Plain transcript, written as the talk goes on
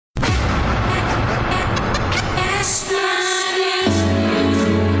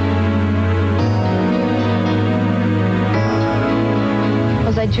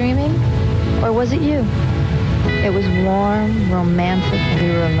dreaming? Or was it you? It was warm, romantic, and we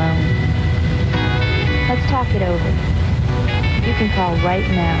were alone. Let's talk it over. You can call right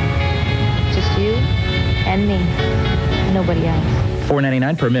now. Just you and me. Nobody else.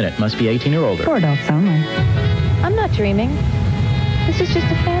 $4.99 per minute. Must be 18 or older. For adults only. I'm not dreaming. This is just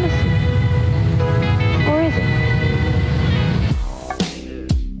a fantasy. Or is it?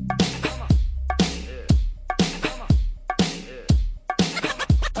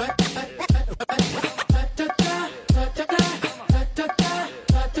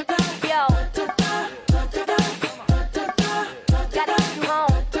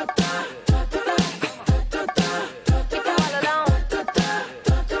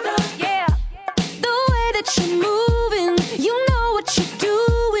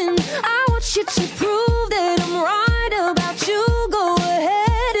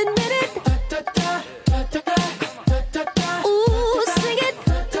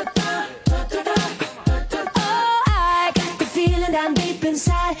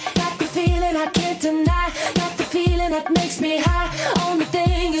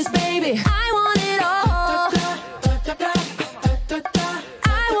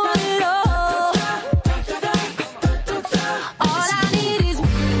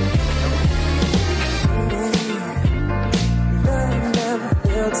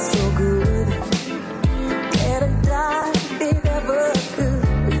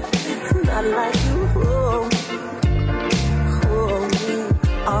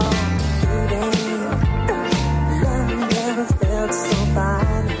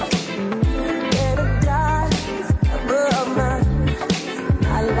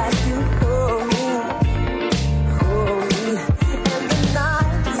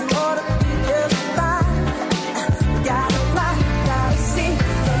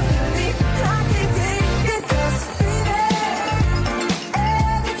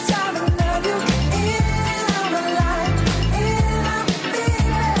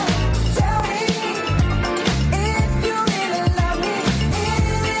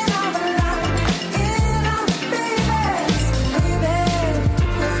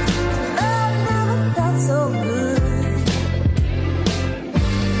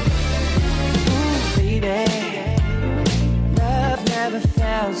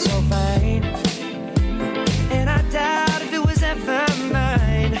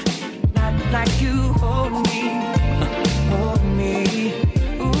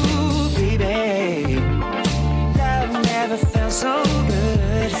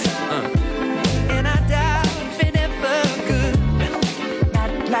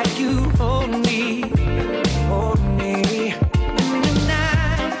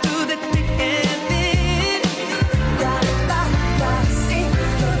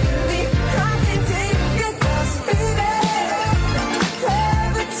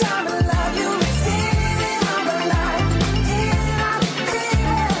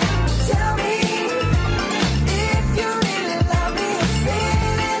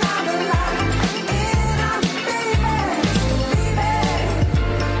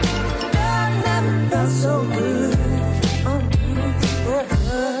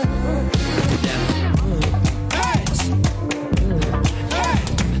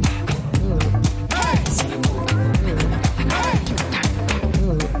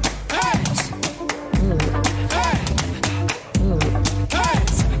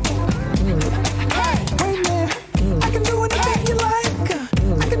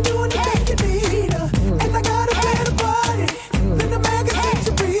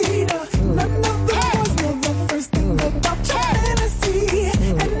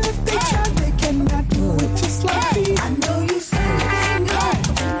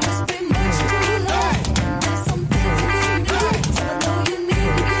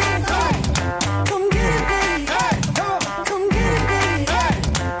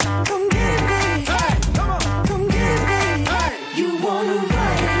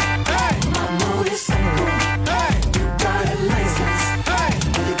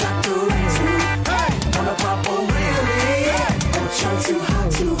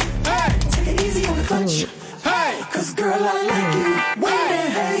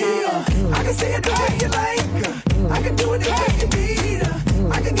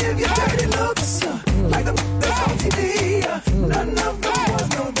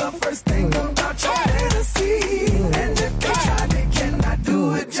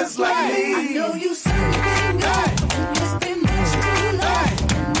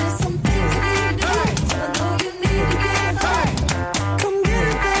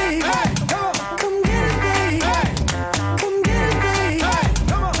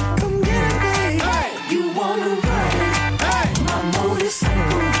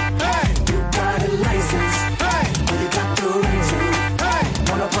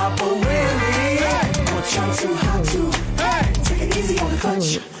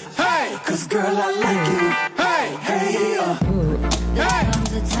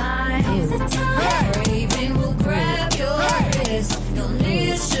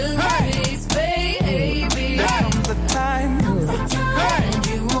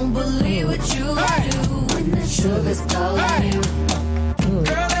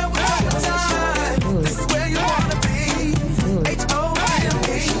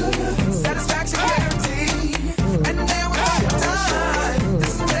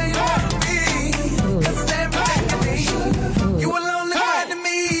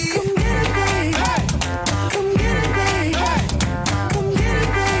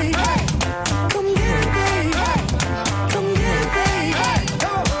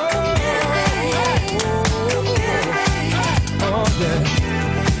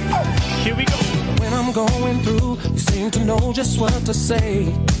 know just what to say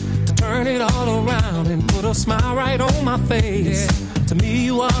to turn it all around and put a smile right on my face. To me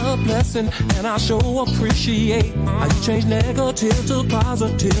you are a blessing, and I sure appreciate how you change negative to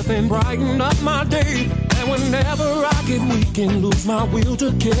positive and brighten up my day. And whenever I get weak and lose my will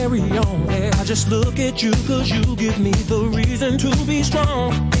to carry on, I just look at you, cause you give me the reason to be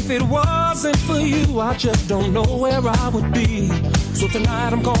strong. If it wasn't for you, I just don't know where I would be. So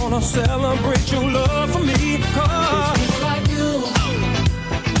tonight I'm gonna celebrate your love for me, cause it's people like you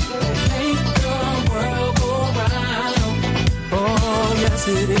that make the world go round. Oh yes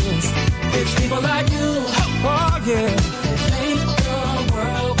it is. It's people like you, oh yeah, that make the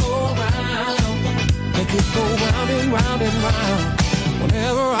world go round. Make it go round and round and round.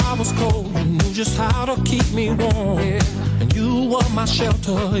 Whenever I was cold, you knew just how to keep me warm. And you were my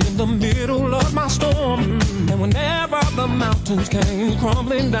shelter in the middle of my storm. And whenever the mountains came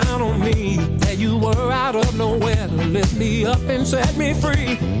crumbling down on me, there you were out of nowhere to lift me up and set me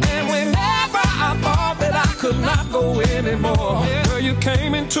free. And whenever I thought that I could not go anymore, girl, you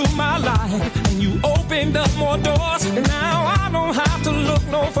came into my life and you opened up more doors. And now I don't have to look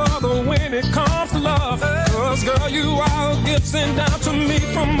no further when it comes to love. Cause girl, you are a gift sent down to me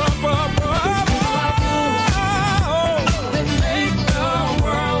from up above. That make the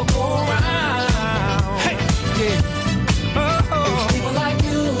world go round. Hey, yeah. It's people like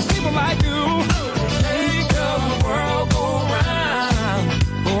you. It's people like you. That make the world go round.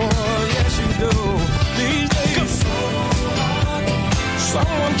 Oh, yes you do. These days,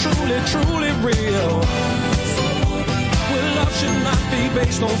 someone truly, truly real. Well, love should not be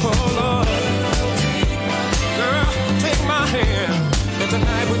based on color. Girl, take my hand. And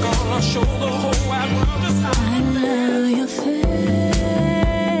tonight we're gonna show the whole wide world just how I love your face.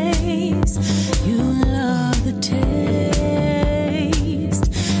 You love the taste.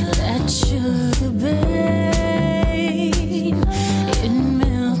 That sugar, babe, it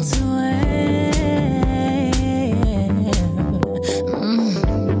melts away.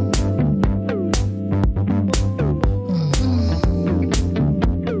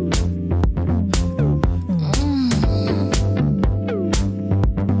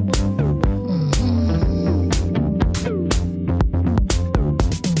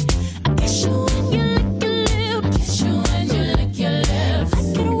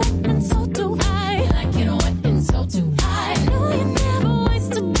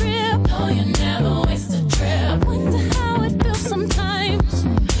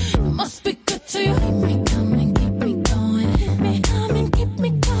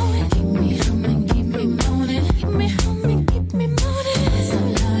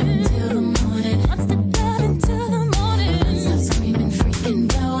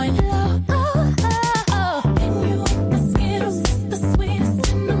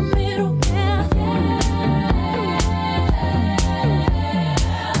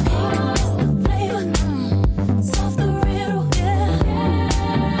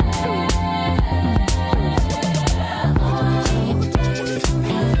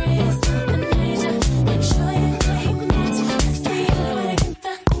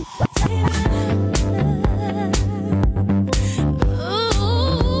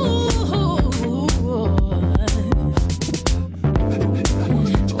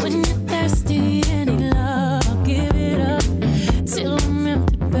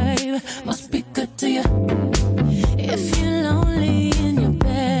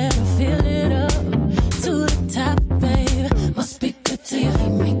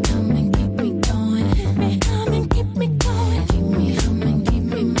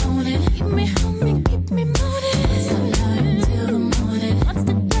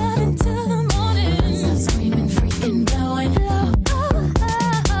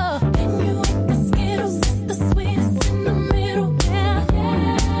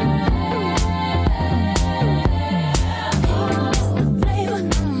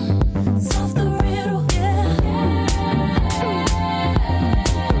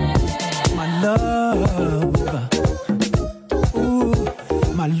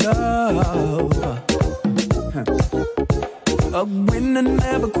 A winner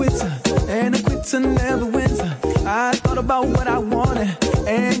never quits, and a quitter never wins. I thought about what I wanted,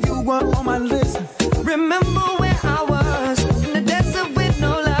 and you were on my list. Remember where I was, in the desert with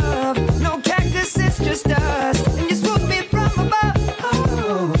no love, no cactuses, just dust, and you swooped me from above.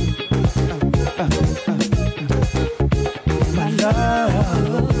 Oh. My love.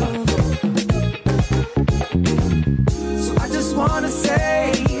 So I just wanna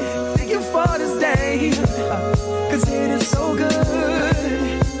say thank you for this day, 'cause it is so good.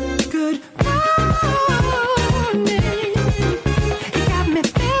 Goodbye.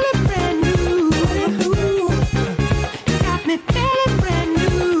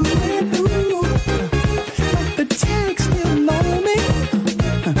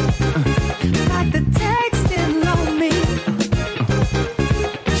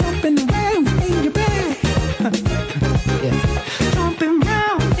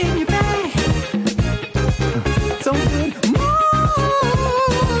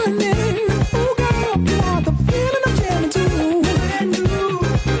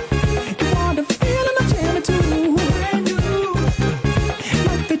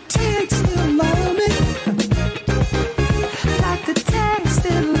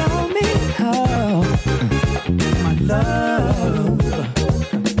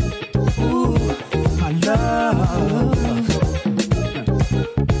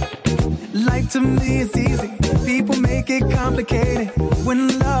 To me it's easy, people make it complicated.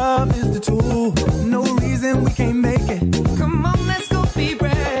 When love is the tool, no reason we can't make it. Come on, let's go be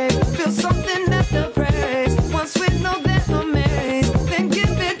brave. Feel something at the praise. Once we know that I'm amazed, then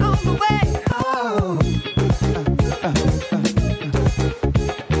give it all away. Oh,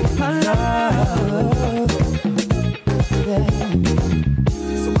 my love, yeah.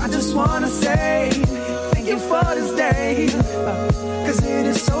 So I just wanna say thank you for this day, 'cause it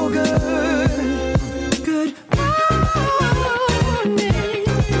is so good. Good morning.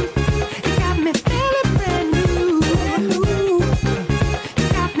 You got me feeling brand new. You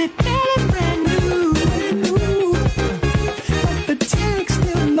got me feeling brand new. Like the text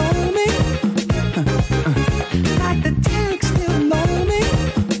still know me. Like the text still know me.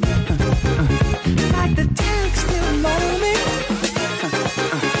 Like the text still know me.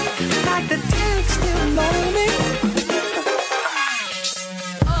 Like the text still know me.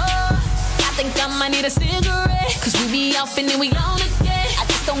 I need a cigarette, 'cause we be out and then we on again. I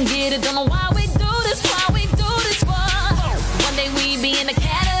just don't get it, don't know why we do this for. One day we be in a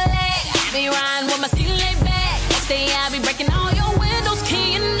Cadillac, I be riding with my seat laid back. Next day I be breaking all your windows,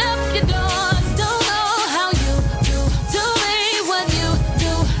 keying up your doors. Don't know how you do to me what you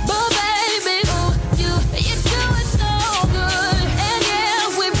do, but baby, ooh, you do it so good. And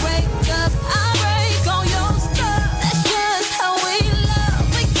yeah, we break up, I break all your stuff. That's just how we love,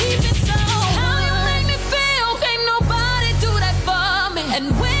 we keep it so. And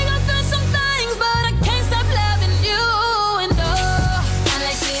we gon' do some things, but I can't stop loving you. And oh, I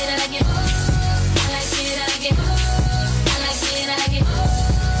like it, I like it. I like it, I like it. I like it, I like it. I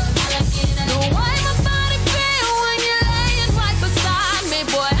like it, I like it. The way my body feel when you're laying right beside me,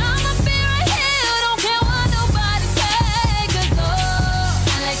 boy, I'ma be right here. Don't care what nobody say, 'cause oh,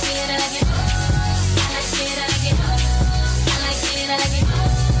 I like it, I like it. I like it, I like it. I like it, I like it.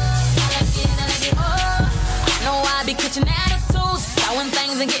 I like it, I like it. Oh, I know I be catching attitudes, throwing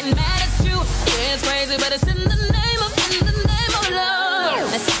things and getting mad at you. Yeah, it's crazy, but it's in the name of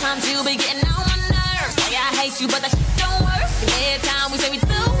love. And sometimes you be getting on my nerves. Say I hate you, but that shit don't work. And every time we say we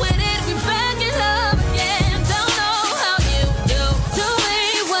through with it, we back in love again. Don't know how you do to me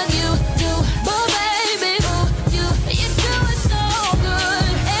what you do, but baby, ooh, you do it so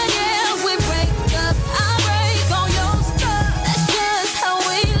good. And yeah, we break up, I break all your stuff. That's just how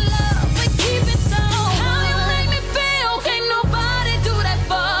we love, we keep it so. How you make me feel, can't nobody do that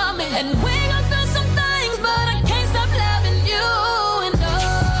for me. And we gon' do some things, but I can't stop loving you. And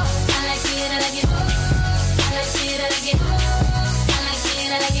oh, I like it, I like it. I like it, I like it. I like it,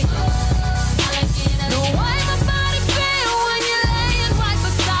 I like it. I like it, I like it. The way my body feel when you're laying right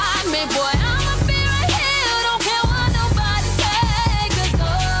beside me, boy, I'ma be right here. Don't care what nobody say, 'cause oh,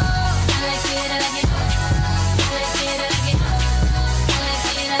 I like it, I like it. I like it, I like it. I like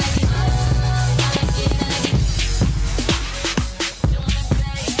it, I like it. I like it, I like it. Do me,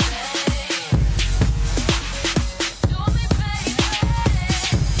 baby. Do me, baby.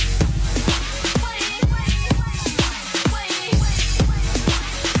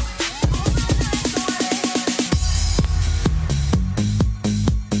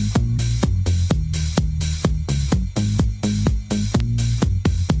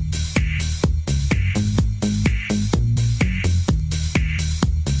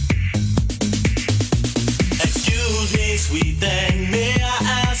 Excuse me, sweet thing, may I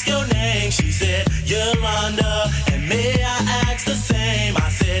ask your name? She said, Yolanda, and may I ask the same? I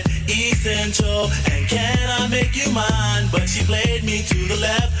said, Essential, and can I make you mine? But she played me to the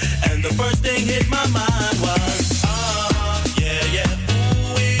left, and the first thing hit my mind was, yeah, yeah,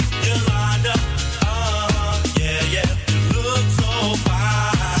 ooh-wee, Yolanda, yeah, yeah, you look so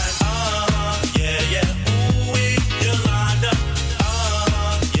fine, yeah, yeah, ooh-wee, Yolanda,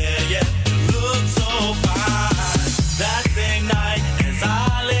 yeah, yeah, you look so fine. That same night, as I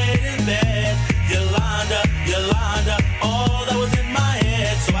laid in bed, Yolanda, Yolanda, all that was in my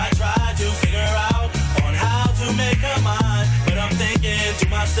head. So I tried to figure out on how to make her mine, but I'm thinking to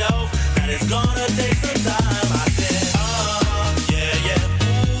myself that it's gonna take some time. I said, yeah, yeah,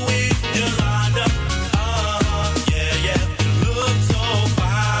 ooh-wee, Yolanda, yeah, yeah, you look so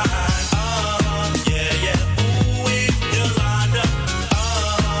fine, yeah, yeah, ooh-wee, Yolanda,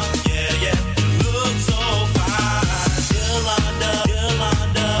 yeah, yeah, you look so fine, Yolanda,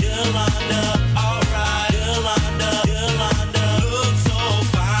 Yolanda, Yolanda, alright, Yolanda, Yolanda, look so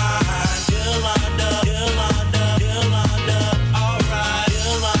fine, Yolanda, Yolanda, Yolanda, alright,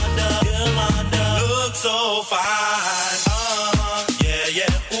 Yolanda, Yolanda, look so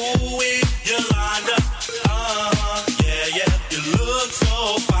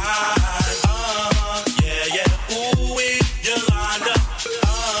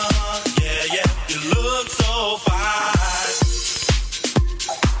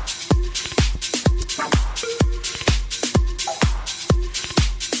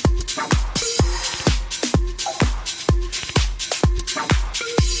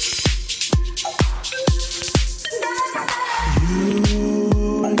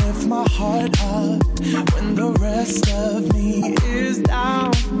My heart up when the rest of me is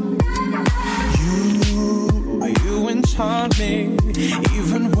down. You enchant me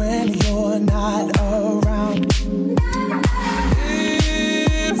even when you're not around.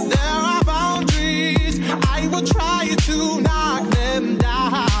 If there are boundaries, I will try to knock them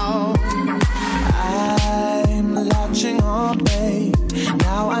down. I'm latching on, babe.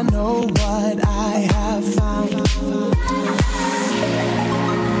 Now I know what I have found.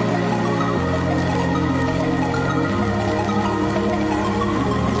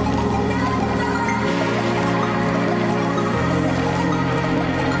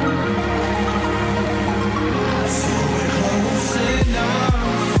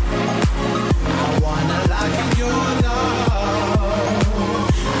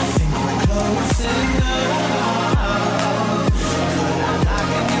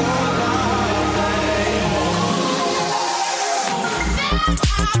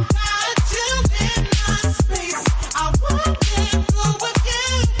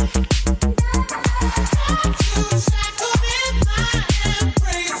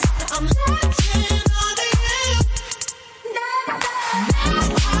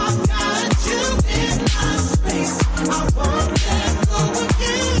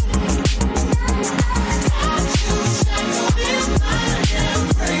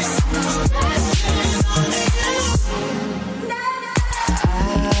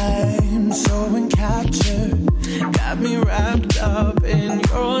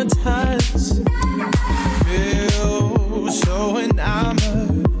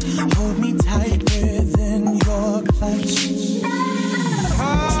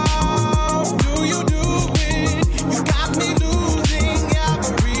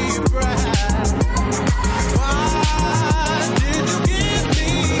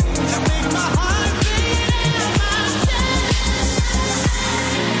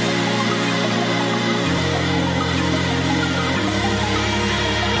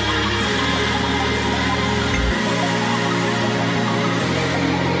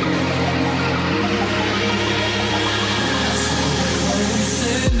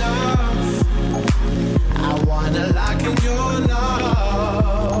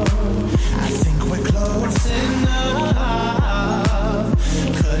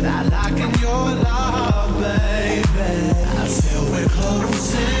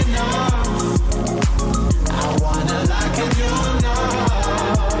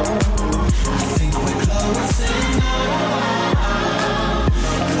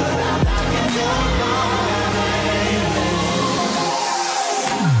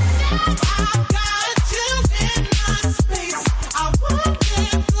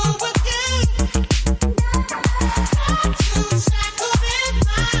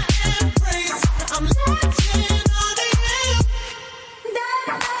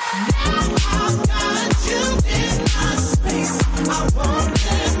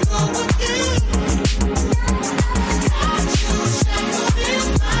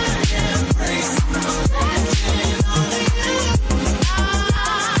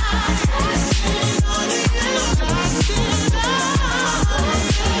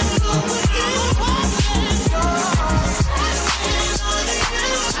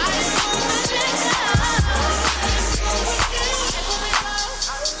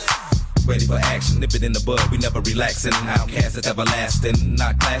 In the bud, we never relaxing. Outcast is everlasting,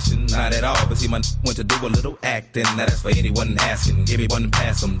 not clashing, not at all. But see, my went to do a little acting. Now that's for anyone asking. Give me one and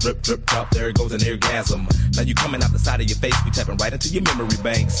pass them. Drip, drip, drop. There it goes an orgasm. Now you coming out the side of your face, we tapping right into your memory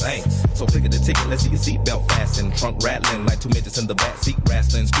banks. Thanks. So click at the ticket, let's see your seatbelt fasten. Trunk rattling like two midgets in the back seat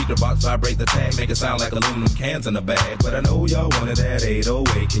wrestling. Speaker box vibrate the tag, make it sound like aluminum cans in a bag. But I know y'all wanted that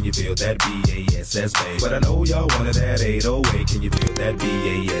 808. Can you feel that BASS bass? But I know y'all wanted that 808. Can you feel that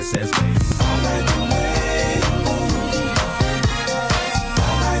BASS bass? All right, the way.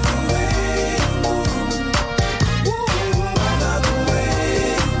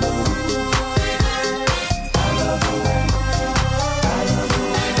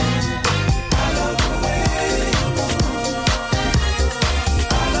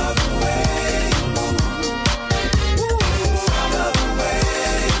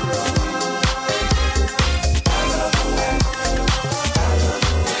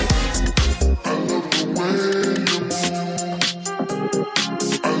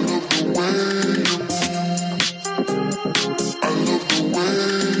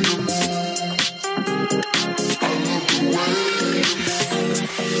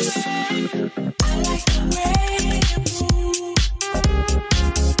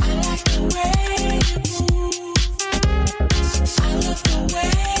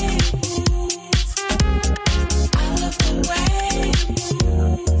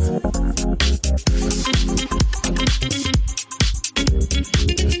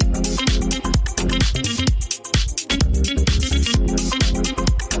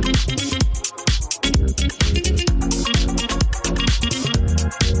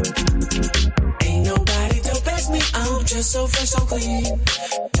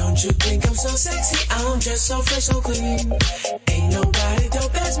 just so fresh, so clean. Ain't nobody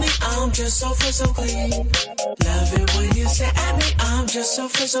dope as me, I'm just so fresh, so clean. Love it when you stare at me, I'm just so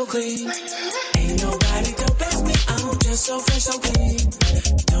fresh, so clean. Ain't nobody dope as me, I'm just so fresh, so clean.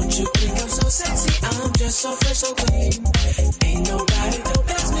 Don't you think I'm so sexy, I'm just so fresh, so clean. Ain't nobody dope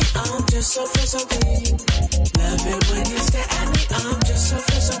as me, I'm just so fresh, so clean. Love it when you stare at me, I'm just so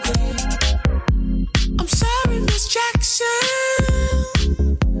fresh, so clean. I'm sorry, Miss Jackson,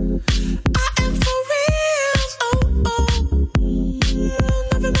 I am for real, oh, oh.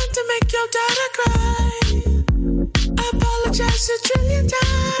 Never meant to make your daughter cry, I apologize a trillion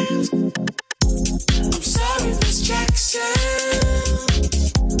times. I'm sorry, Miss Jackson,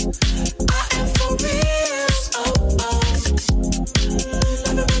 I am for real, oh, oh.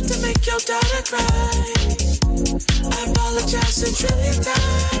 Never meant to make your daughter cry, I apologize a trillion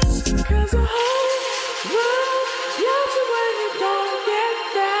times. Cause the whole world loves you when you don't get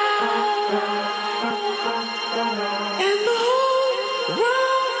down, and the whole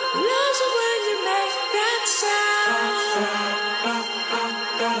world loves you when you make that sound,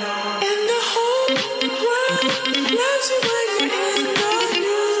 and the whole world loves you when you're in the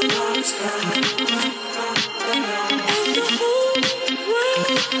mood, and the whole world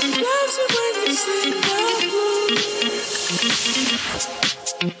loves you when you sing the blues.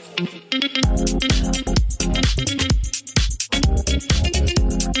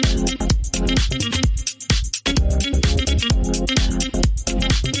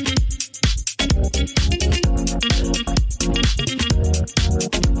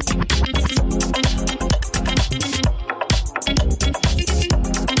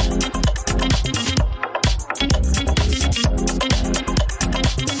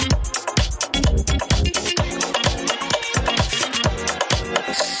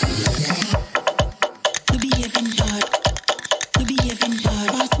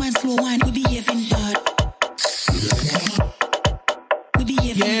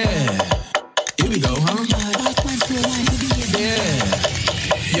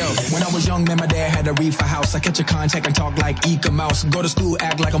 Go to school,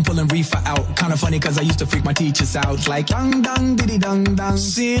 act like I'm pulling reefer out. Kinda funny cause I used to freak my teachers out. Like dang dang diddy dang dang.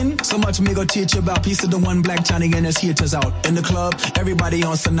 Sin. So much me go teach you about. Piece of the one black Johnny and his heaters out. In the club, everybody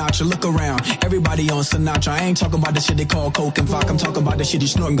on Sinatra. Look around, everybody on Sinatra. I ain't talking about the shit they call coke and vodka. I'm talking about the shit you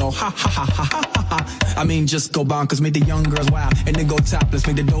snort and go ha ha ha ha ha ha. I mean just go bonkers, make the young girls wild. And then go topless,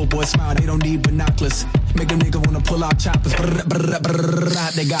 make the dope boys smile. They don't need binoculars. Make them niggas wanna pull out choppers. Brr, brr,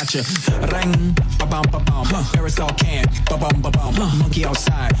 brr, they got you. Ring, ba-bum, ba-bum. Aerosol can, ba-bum, ba-bum. Monkey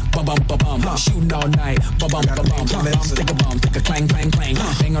outside, ba-bum, ba-bum. Shooting all night, ba-bum, ba-bum. Stick a bum, take a clang, clang, clang.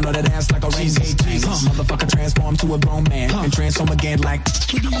 Bang on that ass like a rain-gay tank. Motherfucker transform to a grown man. And transform again like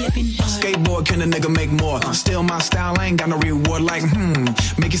skateboard, can a nigga make more? Still my style, I ain't got no reward like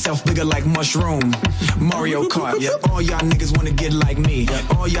make yourself bigger like mushroom. Mario Kart, yeah. All y'all niggas wanna get like me.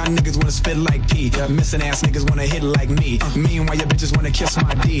 All y'all niggas wanna spit like P. Missing ass niggas wanna hit like me. Meanwhile your bitches wanna kiss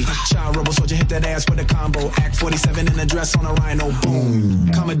my D. Child Robo Soldier hit that ass with a combo. Act 47 in a dress on a rhino.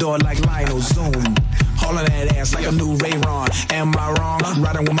 Boom. Commodore like Lionel. Zoom. All of that ass like a new Ray-Ron. Am I wrong?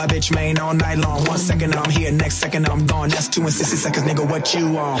 Riding with my bitch main all night long. 1 second I'm here, next second I'm gone. That's 2 and 60 seconds, nigga, what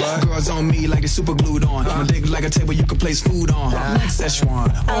you on? Girls on me like they super glued on. My dick like a table you can place food on.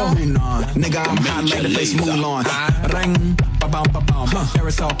 Szechuan, oh Hunan. Nigga, I'm hot like the place Mulan. Ring, ba-bum, ba-bum.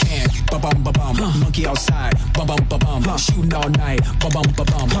 Aerosol can, ba-bum, ba-bum. Monkey outside, ba-bum, ba-bum. Shooting all night, ba-bum,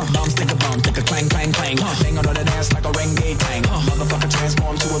 ba-bum. Bum, stick a clang, clang, clang. Bang on that ass like a Renge tank. Motherfucker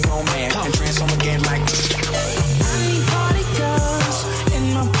transform to a grown man. And transform again like I need party girls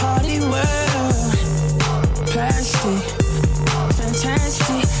in my party world. Plastic,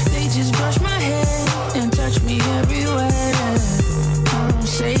 fantastic. They just brush my head and touch me everywhere. I'm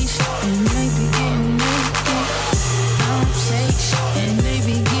safe and they be getting naked. I'm safe and they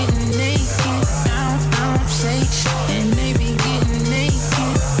be getting naked. I'm safe and they be getting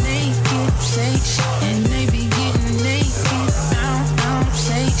naked. Naked, safe and they be getting naked. I'm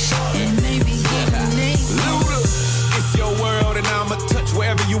safe and they be getting naked. Luda, it's your world and I'ma touch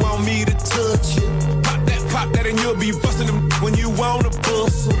wherever you want me to touch it. Pop that and you'll be busting them when you wanna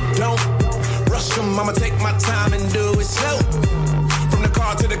bust. Don't rush them, I'ma take my time and do it slow. From the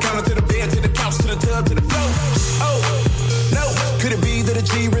car to the counter to the bed to the couch to the tub to the floor. Oh, no, could it be that a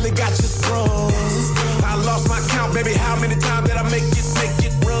G really got you sprung? I lost my count, baby, how many times did I make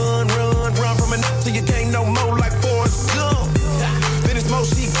it run from a till you can't no more like Forrest Gump. Then it's more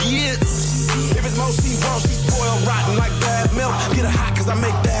she gets. If it's more she wants, she spoiled rotten like bad milk. Get her hot cause I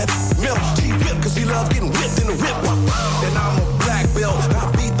make that milk. She whipped cause she love getting whipped in the whip. Then I'm a black belt.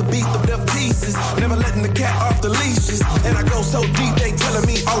 I beat of them pieces. Never letting the cat off the leashes. And I go so deep, they telling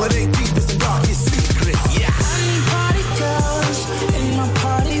me all of their deepest and darkest secrets.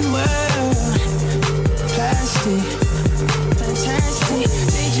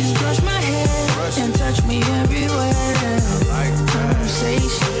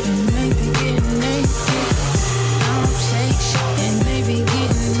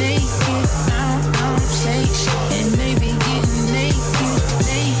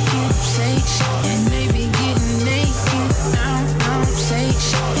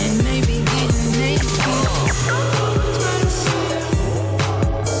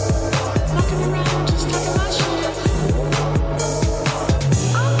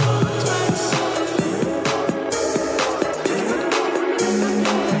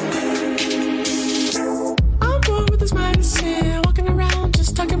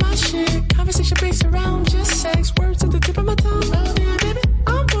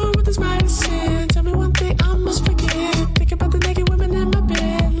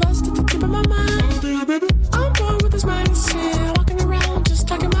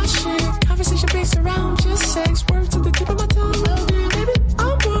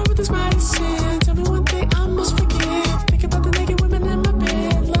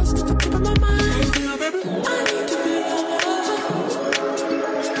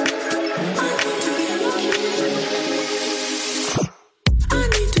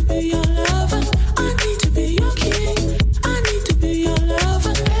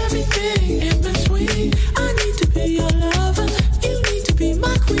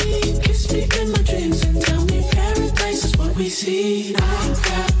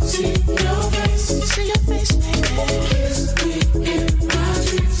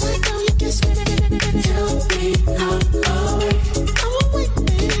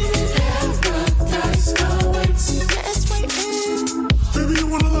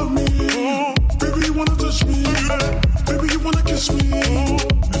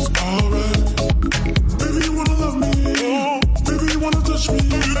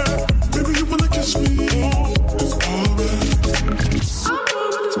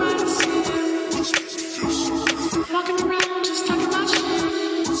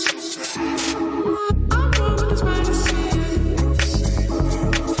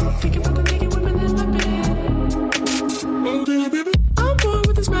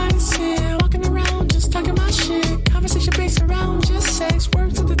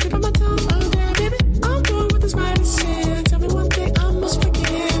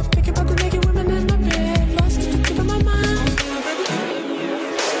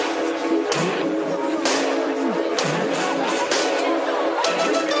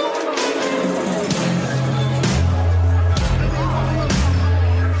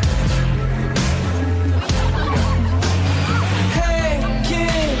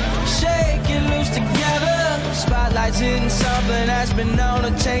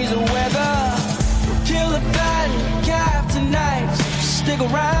 change the weather. We'll kill the fattened calf tonight. So stick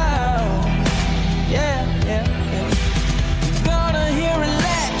around. Yeah, yeah, yeah. You're gonna hear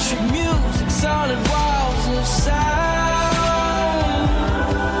electric music, solid walls of sound.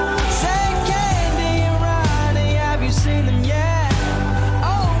 Say Candy and Ronnie, have you seen them yet?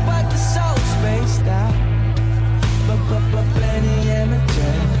 Oh, but they're so spaced out. But Benny and the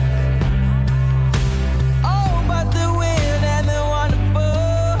Jet. Oh, but they're weird and they're wonderful.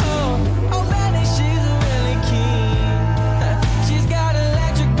 Oh, Benny, she's really keen. She's got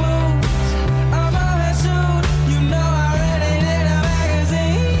electric boots, a mohair suit. You know I read it in a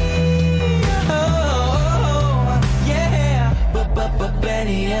magazine. Oh, yeah. But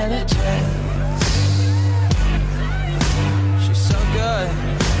Benny and the Jet. She's so good,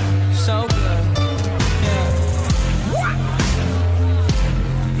 so good.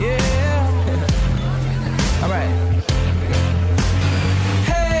 Yeah. All right.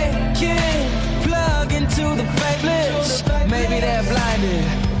 Hey, kid, plug into the fake list. Maybe they're blinded.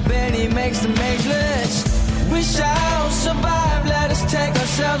 Benny makes the make list. We shall survive. Let us take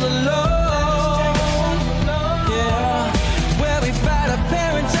ourselves alone. Yeah. Where we fight our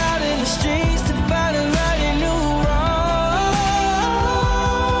parents out in the streets to find a right and new wrong.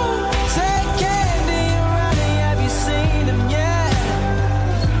 Say Candy and Ronnie, have you seen them yet?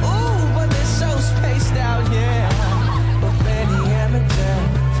 Spaced out, yeah. But Benny and the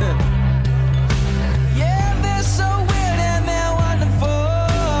Jet. Yeah, they're so weird and they're wonderful.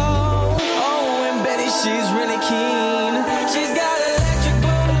 Oh, and Betty, she's really keen. She's got electric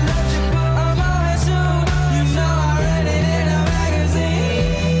boots, a mohair suit. You know I read it in a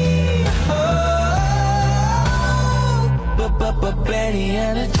magazine. Oh, but Benny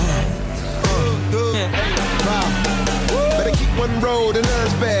and the Jet. Better keep one road and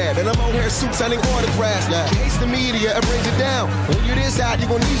earns bad. And I'm on here suit signing autographs. Yeah. She hates the media and brings it down. When you're this hot, you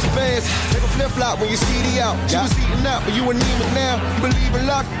gon' need some fans. Take a flip-flop when you CD out. She was eating up, but you anemic now. You believe in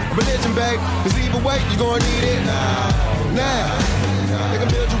luck, religion, babe. Cause either way, you gon' need it. Now, they can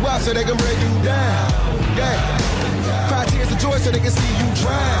build you up so they can break you down. Yeah. Cry tears of joy so they can see you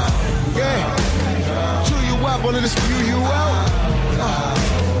drown. Yeah. Chew you up, only to spew you out.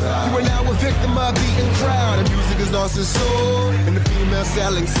 You are now a victim of beating crowd. And music is lost its soul. And the female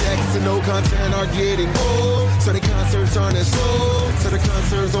selling sex and no content are getting old. So the concerts aren't as sold. So the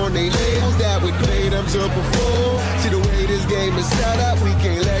concerts on they labels that we pay them to perform. See the way this game is set up, we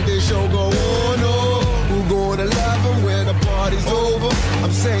can't let this show go on. Oh, who gonna love them when the party's over?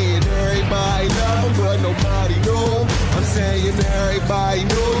 I'm saying everybody love them, but nobody know them. I'm saying everybody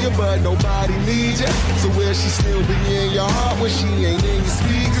know you, but nobody needs you. So will she still be in your heart when she ain't in your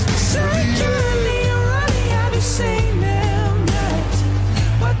speakers? Say Candy and Ronnie, have you seen them yet?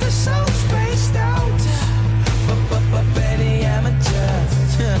 But they're so spaced out. But Benny and the Jet.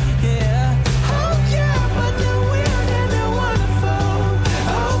 Yeah. Oh yeah, but they're weird and they're wonderful.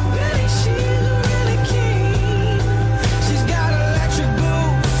 Oh Benny, she's really keen. She's got electric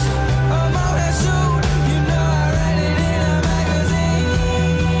boots, a mohair suit. You know I read it in a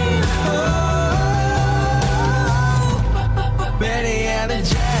magazine. Oh, Benny and the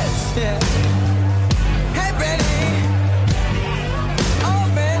Jet. Yeah. Hey Benny, oh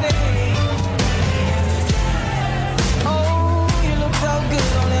Benny, oh you look so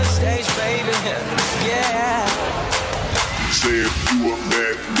good on that stage, baby. Yeah. Say if you a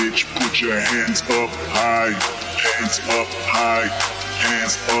bad bitch, put your hands up high, hands up high,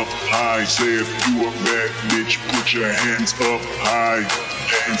 hands up high. Say if you a bad bitch, put your hands up high,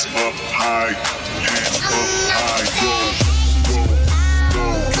 hands up high, hands up high. Go.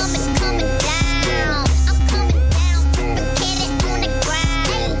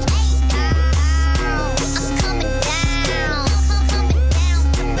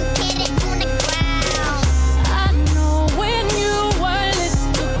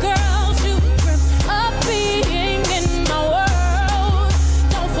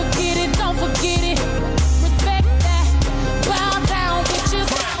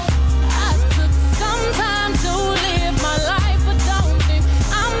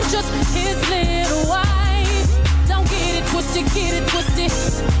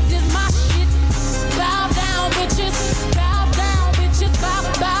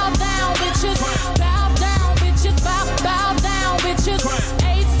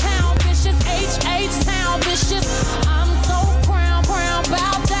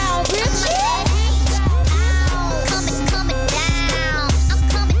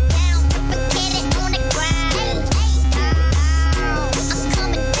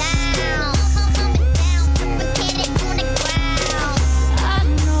 I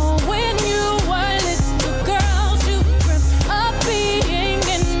know when you were little girls, you dreamt of being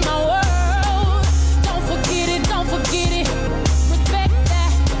in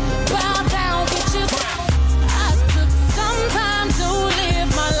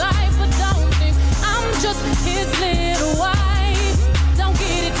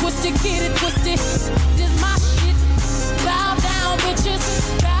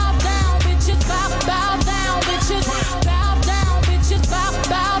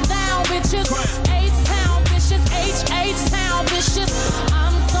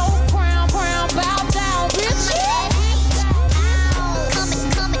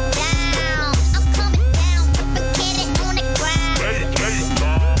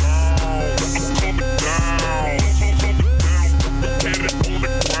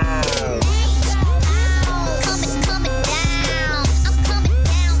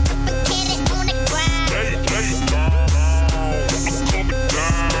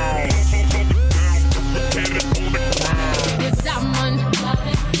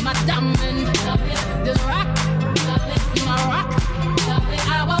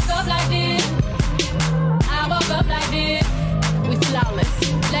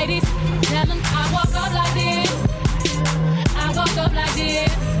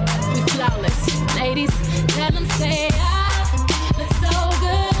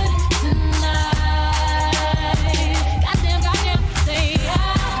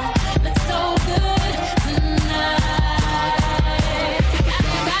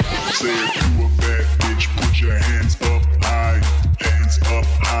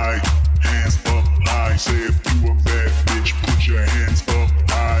Say if you a bad bitch, put your hands up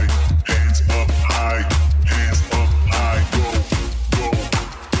high, hands up high, hands up high. Go, go,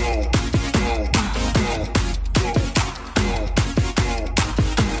 go, go, go, go,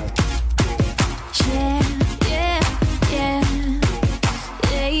 go, yeah.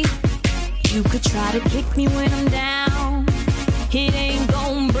 You could try to kick me when I'm down, it ain't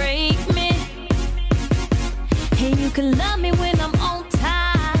gon' break me. And you can love me when I'm on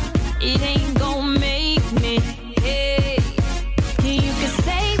time, it ain't gon' make me. Hey, and you can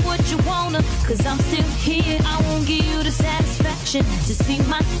say what you wanna, cause I'm still here. I won't give you the satisfaction to see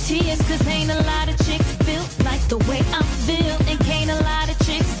my tears, cause ain't a lot of chicks built like the way I feel, and can't a lot of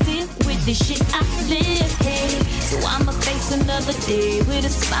chicks deal with the shit I live. Hey, so I'ma face another day with a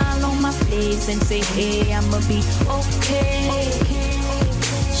smile on my face and say, hey, I'ma be okay.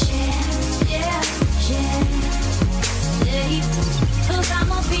 Yeah. Cause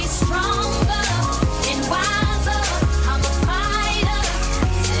I'ma be stronger and wiser. I'm a fighter.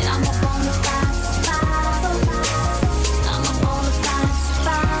 Said I'm a bona fide survivor. I'm a bona fide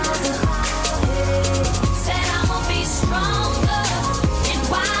survivor. Said I'ma be stronger and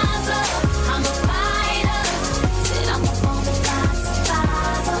wiser. I'm a fighter. Said I'm a bona fide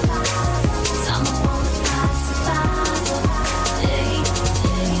survivor. I'm a bona fide survivor.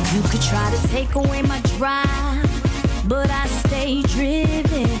 You could try to take away my drive, but I stay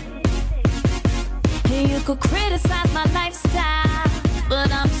driven. And you could criticize my lifestyle,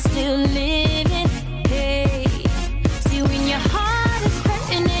 but I'm still living. Hey, see when your heart is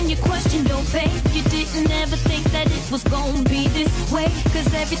hurting and you question your faith, you didn't ever think that it was gonna be this way.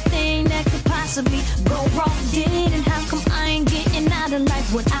 Cause everything that could possibly go wrong did. And how come I ain't getting out of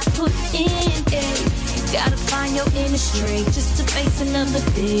life what I put in? Hey, gotta find your inner strength just to face another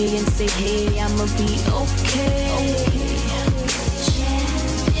day and say, hey, I'ma be okay.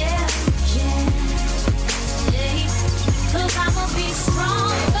 Yeah. Cause I'ma be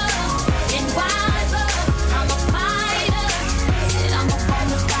stronger and wiser. I'm a fighter. Said I'm a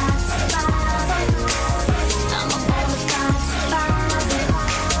bona fide survivor. I'm a bona fide survivor.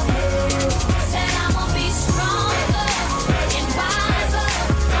 Said I'ma be stronger and wiser.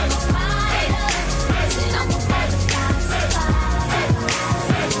 I'm a fighter. Said I'm a bona fide survivor.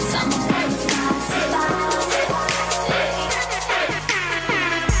 I'm a bona fide survivor.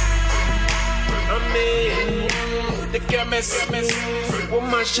 I'm in the chemist,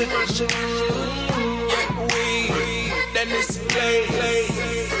 woman shit. Yeah, we then it's play.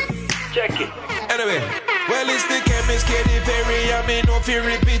 Check it. Anyway, well it's the chemist, Katy Perry. I mean, no fear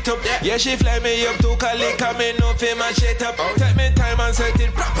repeat up. Yeah, she fly me up to Cali, come in, no fear my shit up. Take me time and set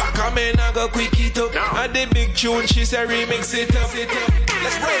it proper. Come in, I go quick it up. And the big tune, she say remix it up.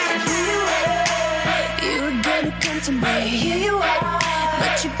 Let's break. You were gonna come to me, here you are,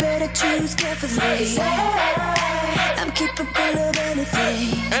 but you better choose carefully. I'm capable of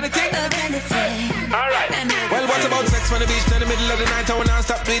anything. Anything? Of anything. Alright. Well, what about sex on the beach in the middle of the night? I wanna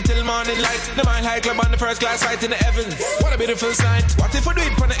stop it till morning light. The Mile High Club on the first class flight in the heavens. What a beautiful sight. What if we do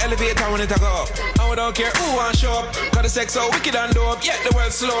it on the elevator when it go up? And we don't care who wants show up. Cause the sex so wicked and dope. Yeah, the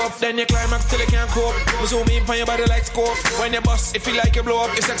world slow up. Then you climax till you can't cope. We zoom in on your body like scope. When you bust, it feel like you blow up.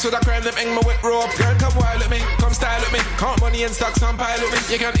 Your sex with a crime, them hang me with rope. Girl, come wild with me, come style with me. Count money and stocks and pile with me.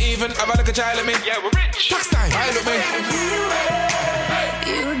 You can even have a little child with me. Yeah, we're rich. Tax time, pile with me.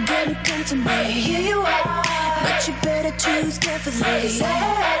 You were gonna come to me, here you are, but you better choose carefully.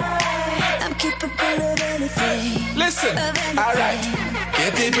 I'm capable of anything. Listen, of anything. Alright.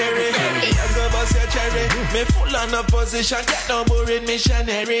 Katy Perry, young girl bust your cherry. Me full on a position, get no boring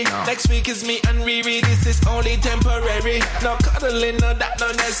missionary. Next week is me and Riri, this is only temporary. No cuddling, no that,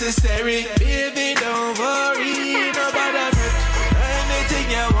 no necessary. Baby, don't worry, nobody hurt. Anything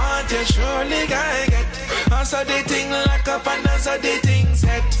you want, you surely gonna get. Also the thing lock up and also the thing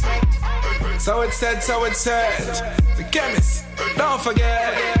set. So it's said, so it's said. The chemist, don't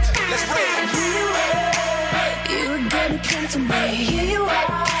forget. Let's break. You were gonna come to me, here you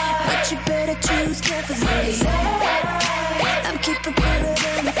are, but you better choose carefully. I'm capable of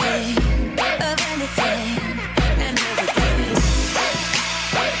anything, of anything, and everything.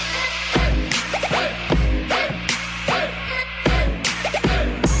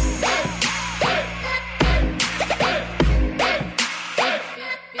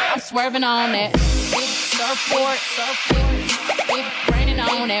 I'm swerving on that big surfboard, big graining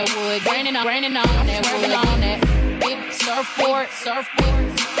on that wood, graining on that wood, on that big surfboard,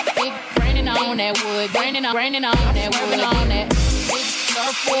 big graining on that wood, graining on that wood, on that big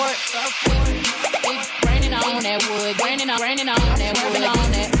surfboard, big graining on that wood, graining on that wood,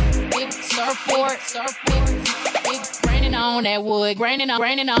 on that big surfboard, big graining on that wood, graining on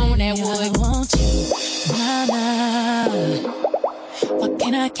that wood. I want you. Why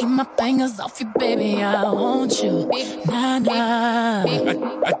can't I keep my fingers off you, baby? I want you. I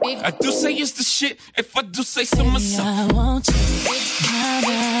do say it's the shit. If I do say so myself, I want you.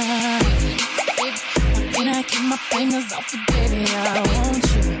 Why can't I keep my fingers off you, baby? I want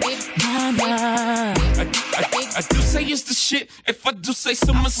you. I do say it's the shit. If I do say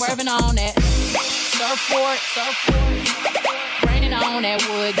so myself, swerving on that surfboard, raining on that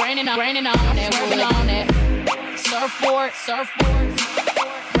wood, raining on that wood, on that surfboard,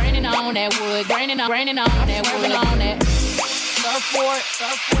 raining on that wood, raining on that wood, on that surfboard,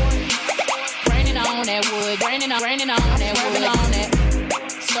 raining on that wood, raining on that wood, on that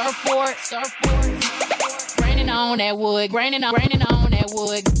surfboard, raining on that wood, raining on that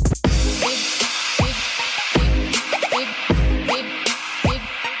wood.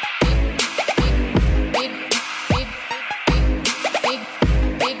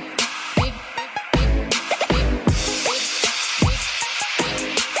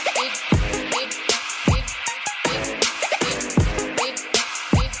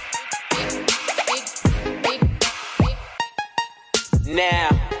 Now,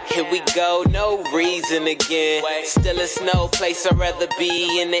 here we go, no reason again. Still it's no place I'd rather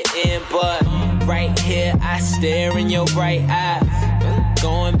be in the end, but right here I stare in your bright eyes,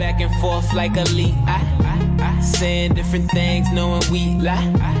 going back and forth like a leap. I saying different things, knowing we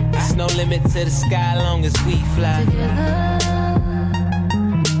lie. There's no limit to the sky, long as we fly. Together,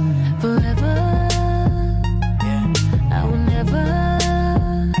 forever. Yeah. I will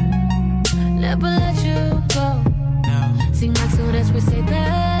never let you go. Sing like soon as we say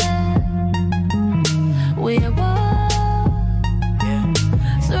that we are one. Yeah.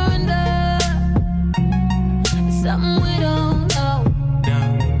 Surrender. It's something we don't know. No.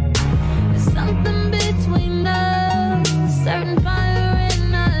 There's something between us, certain fire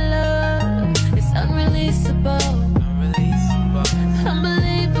in our love. It's unreleasable.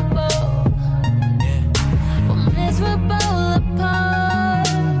 Unbelievable. Yeah. We're miserable apart,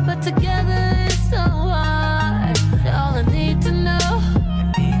 but together it's so hard. All I need to know,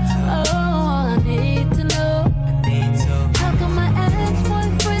 all I need to know. How come my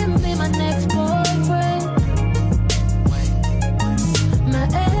ex-boyfriend be my next boyfriend? My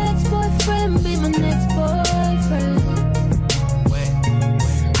ex-boyfriend be my next boyfriend.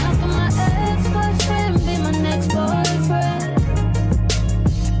 How come my ex-boyfriend be my next boyfriend?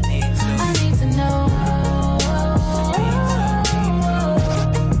 I need to know.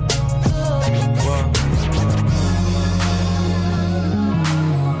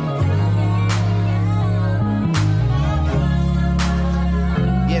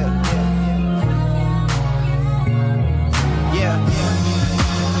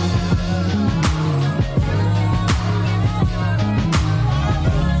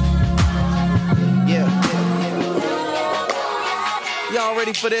 y'all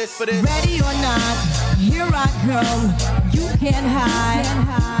ready for this? Ready or not, here I come. You can't hide.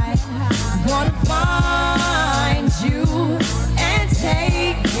 Gonna find you and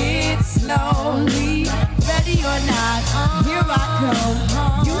take it slowly. Ready or not, here I come.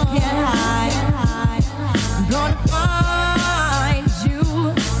 You can't hide. Gonna find you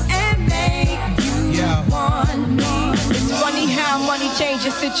and make you want me. It's funny how money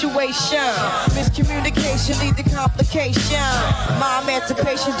changes situation. Miscommunication lead to complication. My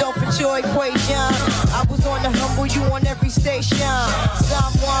emancipation don't fit your equation. I was on the humble, you on every station.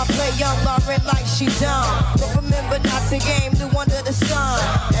 Someone play young Lauren like she done. But remember not to game new under the sun.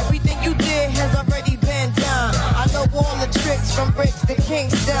 Everything you did has already been done. I know all the tricks from bricks to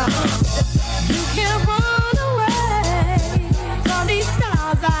Kingston. You can't run away from these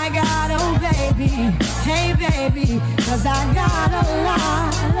stars I got, oh baby. Hey baby, 'cause I got a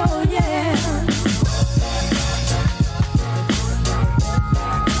lot, oh yeah.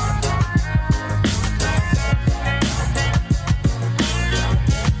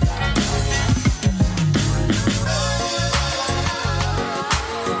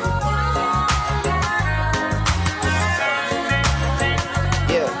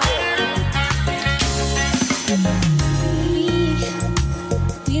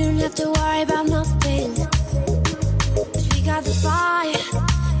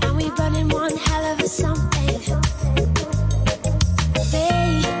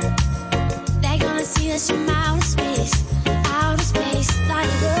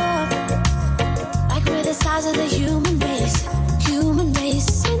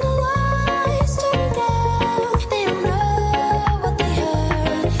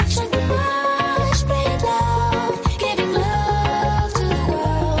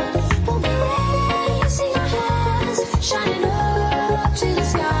 Shining up to the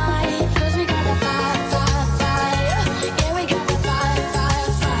sky, 'cause we got the fire.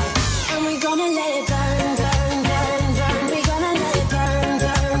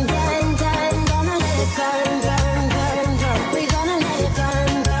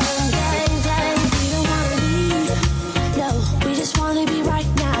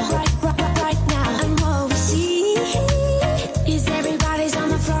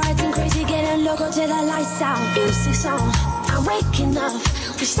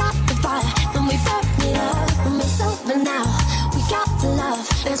 We start the fire, then we burn it up. And it's over now, we got the love.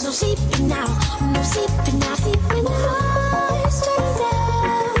 There's no sleeping now, no sleeping now. When the lights turn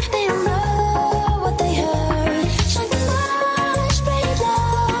down, they don't know what they heard. Shine the light, spread it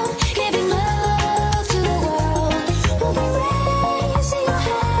loud, giving love to the world. We'll be raising our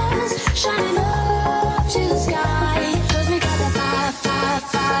hands, shining up to the sky. 'Cause we got that fire, fire,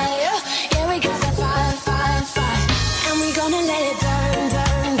 fire. Yeah, we got that fire, fire, fire. And we gonna let it burn,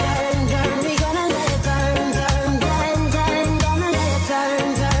 burn, burn, burn. We gonna let it burn, burn, burn, burn. Gonna let it burn,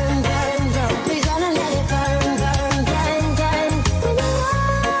 burn, burn, burn. We gonna let it burn, burn, burn, burn. When the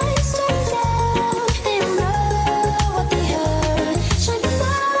lights turn down, they don't know what they heard. Shine the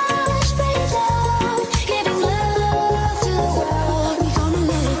light, spread it out, giving love to the world. We gonna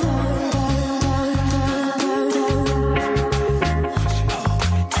let it burn, burn, burn, burn,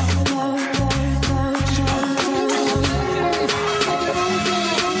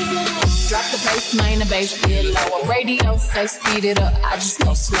 Drop the bass, main the bass, get lower. Radio say speed it up, I just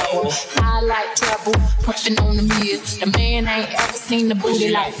go slower. I like trouble, pushing on the mirrors. The man ain't ever seen the booty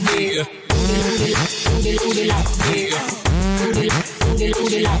like this. Booty, booty, booty like this. Booty, booty,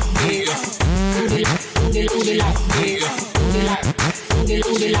 booty like this. Booty, booty, booty like this. Booty like, booty,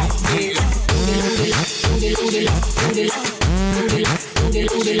 booty like this. Booty, booty, booty like, booty like, booty like, booty,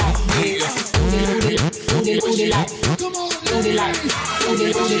 booty like this. Booty, booty, booty like, booty like, booty,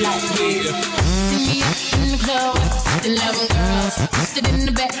 booty like this. See me up in the club with 11 girls. Sit in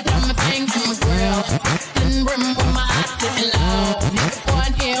the back, got my things in my grill. Didn't brim with my eyes sitting low. Nigga boy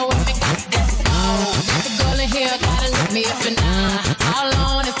in here with me, got that smoke. Got the girl in here, gotta lift me up and down. All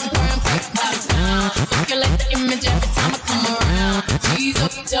on Instagram, fake about it now. Circulate the image every time I come around. Please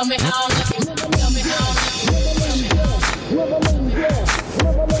up, tell me how I'm looking. Tell me how I'm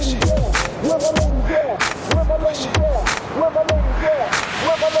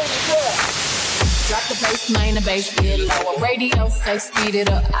Drop the bass, main the bass, get lower. Radio say speed it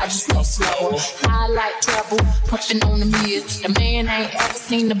up, I just go slower. I like trouble, pushing on the mirrors. The man ain't ever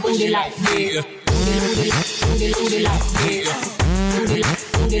seen the booty like this. Booty, booty, booty, booty like this. Booty,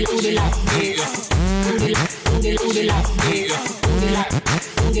 booty, booty like this. Booty, booty, booty like this. Booty like,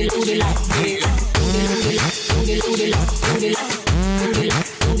 booty, booty like this. Booty, booty, booty like, booty like, booty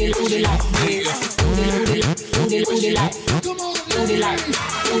like, booty, booty like this. Booty, booty, booty like, booty like,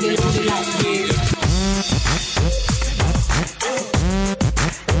 booty, booty like this.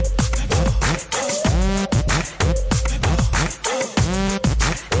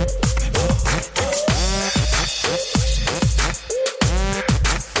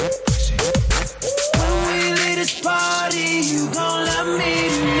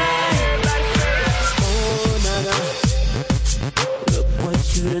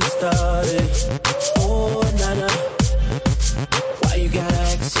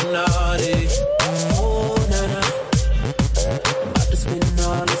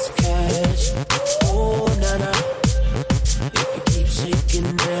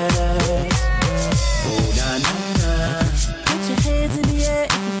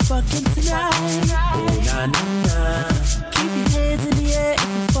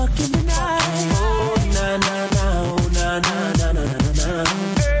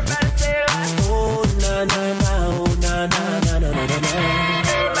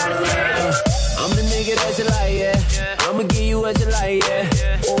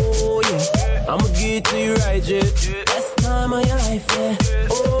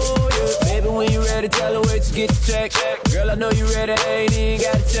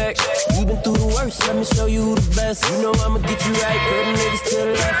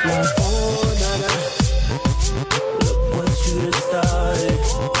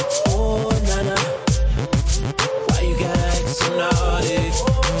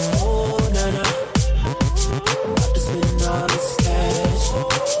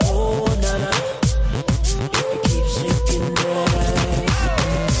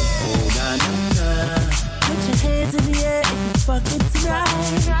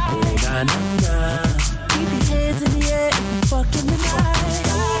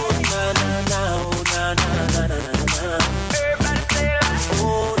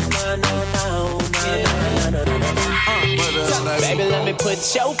 Put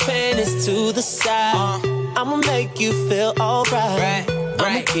your panties to the side. I'ma make you feel alright.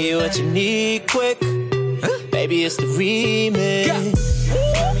 I'ma give you what you need quick. Baby, it's the remix.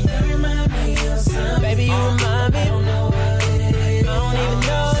 Baby, you remind me of something. Baby, you remind me. I don't know what it is. I don't even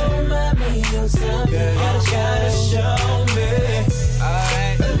know. You remind me of something. Girl, you gotta show me.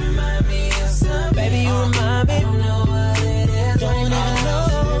 Alright. You remind me of something. Baby, you remind me. I don't know what it is. Don't even know.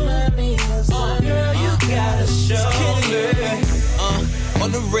 You remind me of something. Girl, you gotta show me. On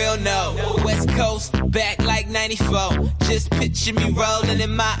the a real note. West Coast, back like 94. Just picture me rolling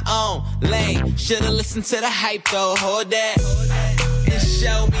in my own lane. Should've listened to the hype though, hold that. And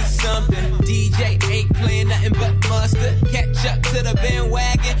show me something. DJ ain't playing nothing but mustard. Catch up to the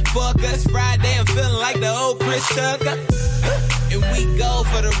bandwagon. Fuck us Friday, I'm feeling like the old Chris Tucker. And we go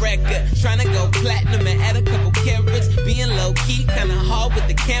for the record. Tryna go platinum and add a couple carats. Being low key, kinda hard with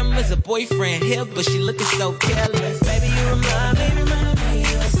the cameras. A boyfriend here, but she looking so careless. Baby, you remind me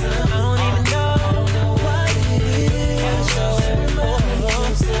of something. I don't even know what it is. Gotta show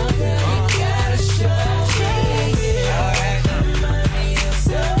something. You gotta show. Alright. Remind me of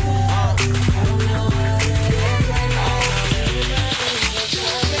something. I don't know what it is right now.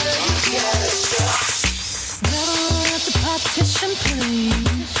 You gotta show. Never let the partition,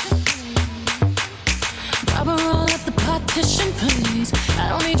 please. Barbara, roll up the partition, please. I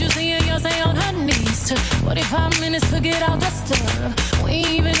don't need you seeing your say on her knees. Took 45 minutes to get out the stuff. We ain't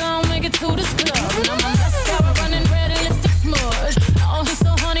even gonna make it to this club. Now my best guy running red and lipstick smudge. Oh, he's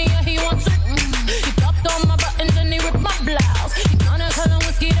so honey, yeah, he wants to. He popped on my buttons and he ripped my blouse. He found a color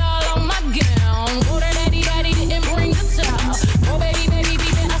whiskey all on my gown. Oh, that daddy didn't bring the towel. Oh, baby,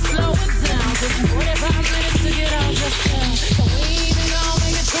 I slow it down. Took 45 minutes to get out the stuff. So we ain't even gonna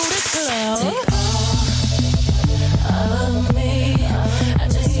make it to this club. Take all of me. I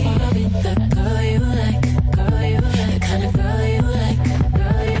just wanna be the girl you like. The kind of girl you like.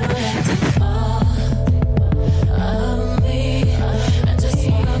 Take all of me. I just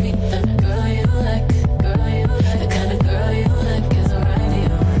wanna be the girl you like. The kind of girl you like is right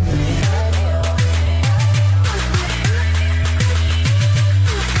here with me.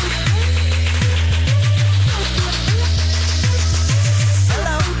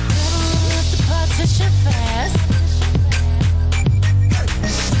 Hello. Never let the partition fast.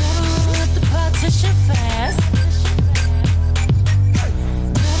 Never let the partition fast.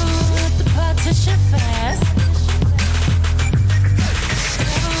 Never let the partition fast.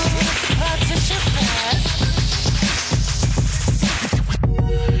 Never let the partition fast.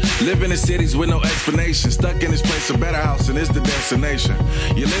 Live in the cities with no explanation. Stuck in this place, a better house, and it's the destination.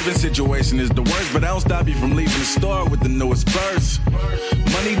 Your living situation is the worst, but I don't stop you from leaving the store with the newest purse.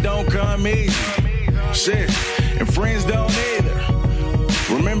 Money don't come easy. Shit, and friends don't either.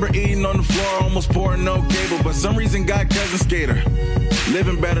 Remember eating on the floor, almost pouring no cable, but some reason got cousin skater.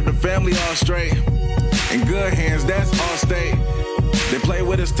 Living better, the family all straight. In good hands, that's all state. They play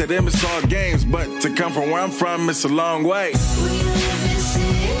with us, to them it's all games, but to come from where I'm from, it's a long way. We live in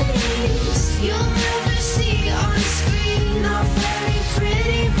cities you'll never see on screen. Not very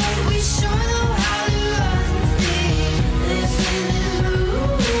pretty, but we sure know how to run things. Living in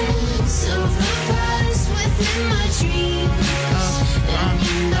ruins of the palace within my dreams. And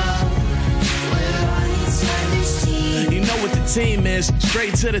you know we're on each other's team. You know what the team is,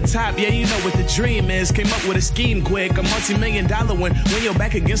 straight to the top, yeah, you know what the dream is. Came up with a scheme quick, a multi-million-dollar one. When you're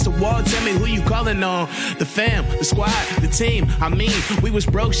back against the wall, tell me who you calling on. The fam, the squad, the team. I mean, we was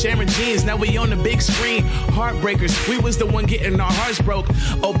broke sharing jeans, now we on the big screen. Heartbreakers, we was the one getting our hearts broke.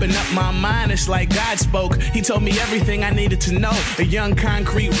 Open up my mind, it's like God spoke. He told me everything I needed to know. A young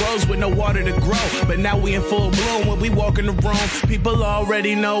concrete rose with no water to grow. But now we in full bloom when we walk in the room. People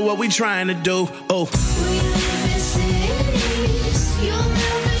already know what we trying to do. Oh. We live in cities you'll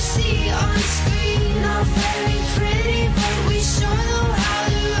never see on screen. Not very pretty, but we sure know how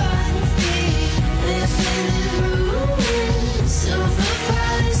to run things. Living in ruins of a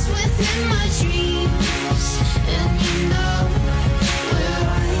palace within my dreams. And you know we're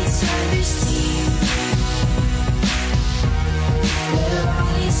on each other's team. We're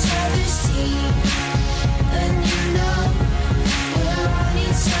on each other's team. And you know we're on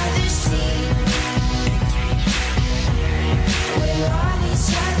each other's team. We're on each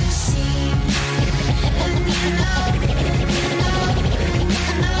other's team. And you know.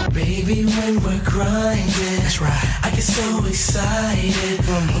 Baby, when we're grinding, that's right. I get so excited.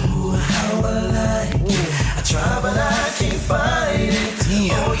 Ooh, how I like it. I try, but I can't fight it.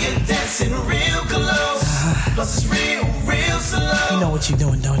 Damn. Oh, you're dancing real close. Plus it's real slow. You know what you're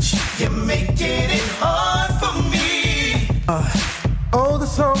doing, don't you? You're making it hard for me. Oh, the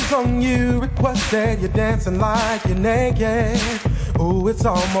song's on you. Requested, you're dancing like you're naked. Ooh, it's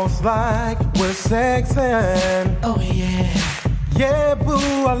almost like we're sexing. Oh, yeah. Yeah, boo,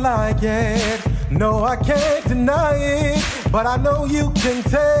 I like it. No, I can't deny it. But I know you can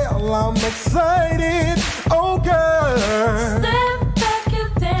tell I'm excited. Oh, girl. Step back, you're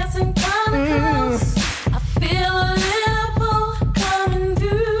dancing kinda close. I feel a little pull coming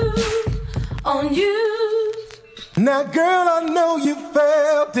through on you. Now, girl, I know you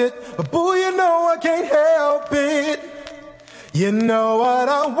felt it. But, boo, you know I can't help it. You know what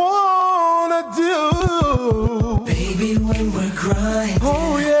I wanna do, baby, when we're crying.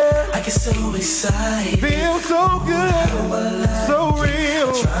 Oh yeah, I get so excited. Feel so good, so real.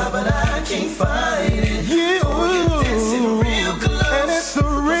 I try but I can't find it. You, you're dancing real close, and it's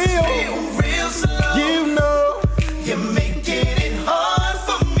surreal. Real slow. You know, you're making it hard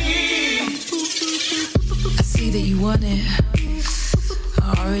for me. I see that you want it. I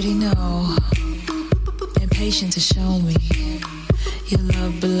already know. Impatient to show me your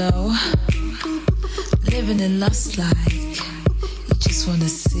love below. Living in lust like you just wanna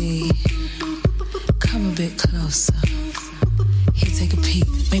see. Come a bit closer. Here, take a peek.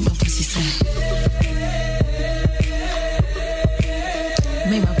 Make my pussy say.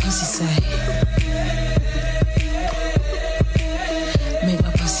 Make my pussy say. Make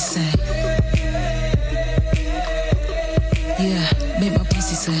my pussy say. Yeah, make my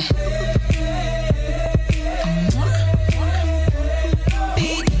pussy say.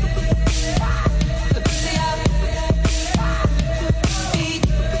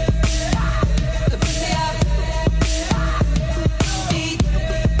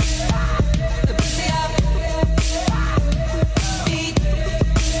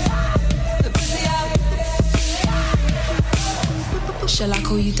 Shall I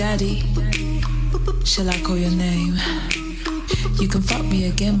call you daddy? Shall I call your name? You can fuck me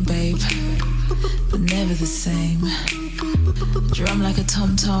again, babe, but never the same. Drum like a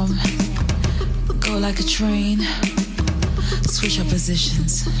tom-tom, go like a train. Switch our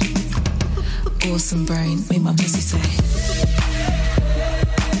positions. Awesome brain, make my pussy say.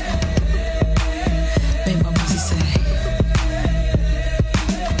 Make my pussy say.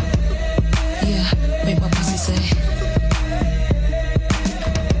 Yeah, make my pussy say.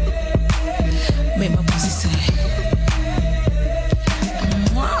 Make my pussy say.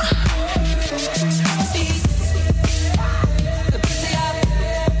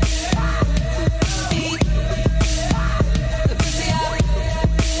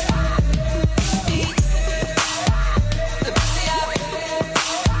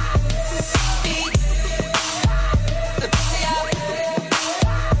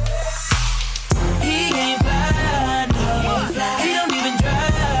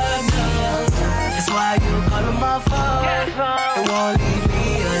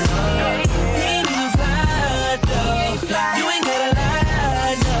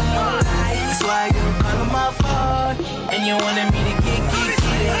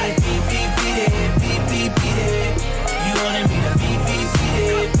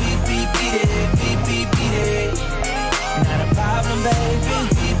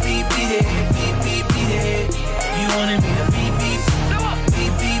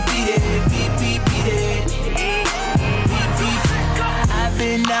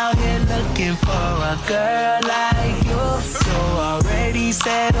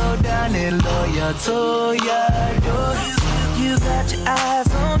 To your door. You got your eyes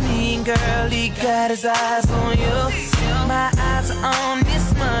on me, girl, he got his eyes on you. My eyes are on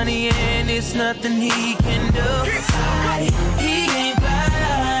this money and it's nothing he can do. He ain't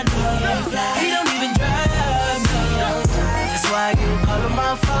blind, no. He don't even drive, no. That's why you call him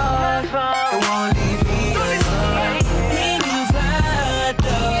my phone. It won't leave me alone. He ain't even fly,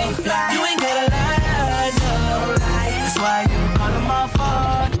 no. You ain't gotta lie, no. That's why you call him my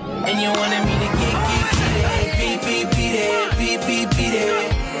phone. And you wanted me to get beat it.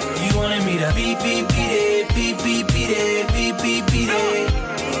 You wanted me to beat it.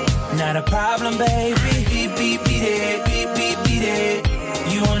 Not a problem, baby. Beat it.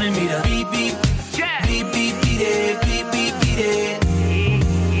 You wanted me to beat it.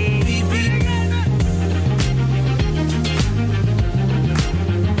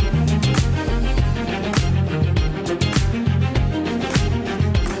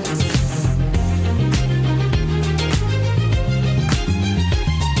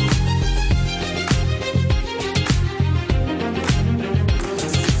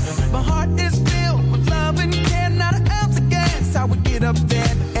 Up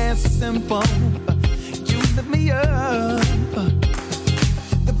there and simple, you lift me up.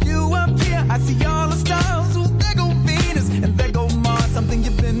 The view up here, I see all the stars. Ooh, there go Venus and there go Mars. Something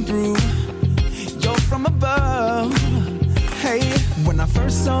you've been through, you're from above. Hey, when I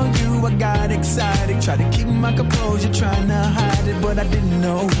first saw you, I got excited. Tried to keep my composure, trying to hide it, but I didn't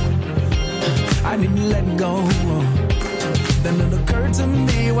know. I didn't let go. Then it occurred to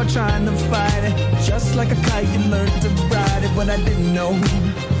me while trying to fight it. Just like a kite, you learned to ride it, but I didn't know.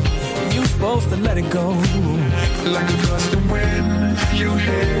 You supposed to let it go. Like a gust of wind, you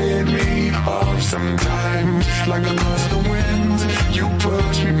hit me off sometimes. Like a gust of wind, you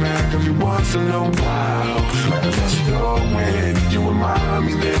push me back every once in a while. Like a gust of wind, you remind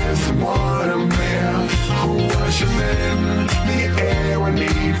me there's someone there who ushes in the air. I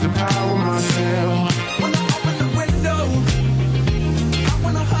need to power myself. When I open the window, I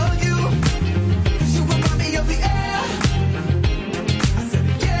wanna hug you, 'cause you remind me of the air. I said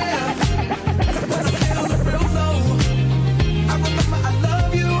yeah. When I feel the real low, I remember I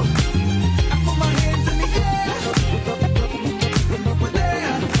love you. I put my hands in the air. We're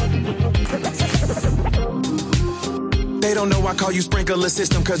there. They don't know I call you sprinkler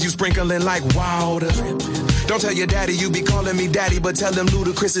system, 'cause you sprinkling like water. Don't tell your daddy you be calling me daddy, but tell him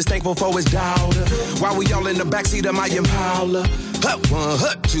Ludacris is thankful for his daughter. While we all in the backseat of my Impala. Hut one,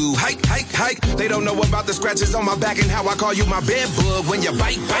 hut two, hike, hike, hike. They don't know about the scratches on my back and how I call you my bed bug when you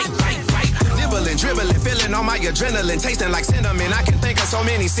bite, bite, bite, bite. Dibbling, dribbling, feeling all my adrenaline, tasting like cinnamon. I can think of so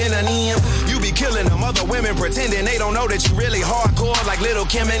many synonyms. You be killing them, other women pretending they don't know that you really hardcore like little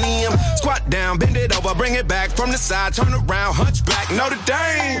Kim and Em. Squat down, bend it over, bring it back from the side, turn around, hunchback, Notre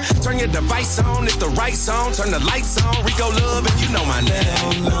Dame. Turn your device on, it's the right song, turn the lights on, Rico Love, and you know my name. They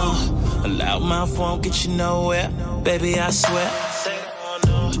don't know, a loud mouth won't get you nowhere, baby, I swear.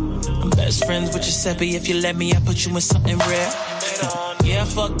 I'm best friends with Giuseppe, if you let me, I put you in something rare. Yeah, I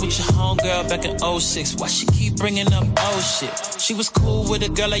fucked with your homegirl back in 06. Why she keep bringing up old shit? She was cool with a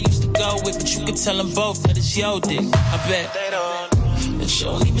girl I used to go with, but you can tell them both that it's your dick, I bet. And she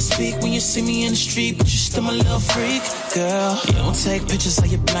don't even speak when you see me in the street, but you still my little freak, girl. You don't take pictures of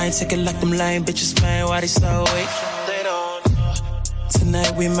your blind, take it like them lame bitches, man, why they so weak?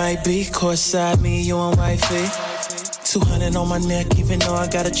 Tonight we might be courtside, me, you and wifey. 200 on my neck, even though I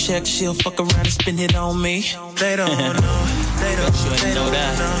got a check, she'll fuck around and spend it on me. They don't know, they don't know, they don't know,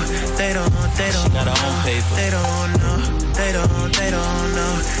 they don't know, they don't know, she got her own paper. They don't know, they don't know, they don't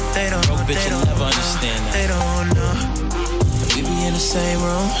know, they don't know, they don't never understand that. They don't know. We be in the same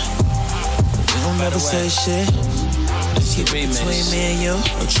room, we don't never say shit. Just keep it between me and you,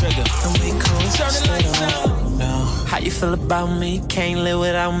 no trigger, and we cool. Turn the lights on. How you feel about me? Can't live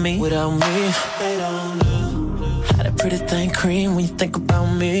without me. Without me, they don't know. How that pretty thing cream when you think about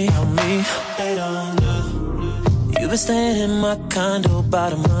me. About me, they don't know. You been staying in my condo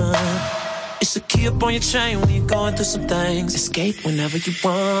by the month. It's a key up on your chain when you're going through some things. Escape whenever you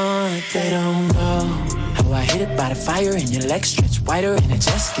want. They don't know how I hit it by the fire and your legs stretch wider and it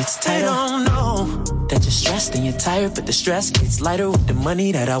just gets tighter. They don't know that you're stressed and you're tired, but the stress gets lighter with the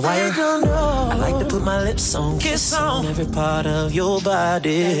money that I wire. They don't know. I like to put my lips on, kiss on every part of your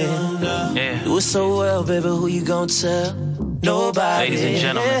body. They don't know. Yeah. Do it so well, baby. Who you gon' tell? Nobody. Ladies and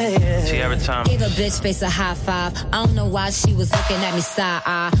gentlemen, Tiara Thomas. Gave a bitch face a high five. I don't know why she was looking at me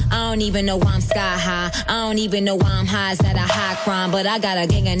side-eye. I don't even know why I'm sky high. I don't even know why I'm high. Is that a high crime? But I got a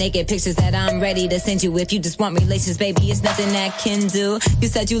gang of naked pictures that I'm ready to send you. If you just want relations, baby, it's nothing that can do. You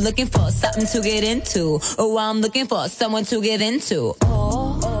said you looking for something to get into. Oh, I'm looking for someone to get into.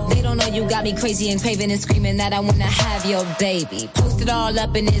 They don't know you got me crazy and craving and screaming that I wanna have your baby. Posted all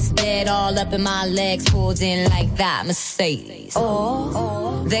up in this bed, all up in my legs, pulled in like that Mercedes.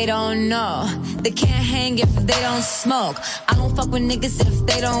 They don't know. They can't hang if they don't smoke. I don't fuck with niggas if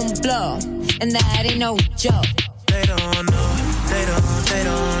they don't blow. And that ain't no joke. They don't know. They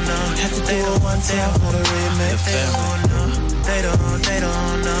don't know. Have to do it one time for the remix. They don't know. They don't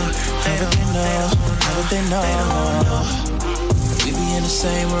know. They don't know. We be in the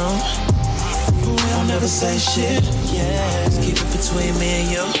same room, but we don't never say shit. Yeah, just keep it between me and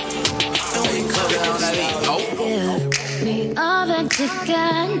you. And we come down like Give me all that you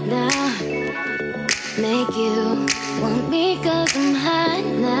got now. Make you want me 'cause I'm hot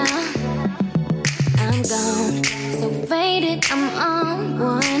now. I'm gone, so faded, I'm on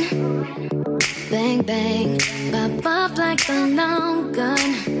one. Bang, bang, pop off like a long gun.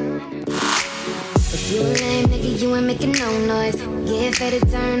 If you a lame nigga, you ain't making no noise. Get fed to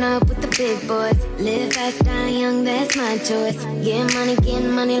turn up with the big boys. Live fast, die young, that's my choice. Get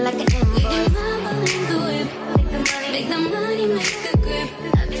money like an invoice. Make the money, make the grip.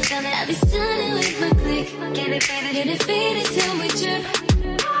 I be stunning with my click. Get it faded till we trip.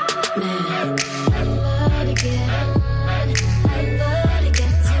 Man, I love to get on. I love to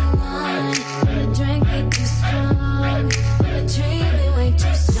get too on. When the drink get too strong, when the tree be way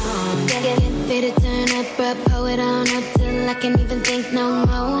too strong. Get faded, turn up, pull it on up till I can't even think no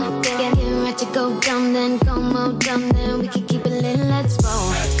more. Get ratchet, go dumb, then go more dumb, then we can keep it lit, let's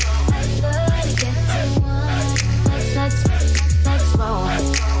roll. I love to get too on. Let's roll. I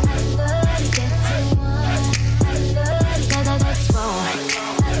love to get too on. I love, let's roll.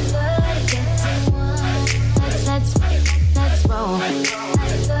 I love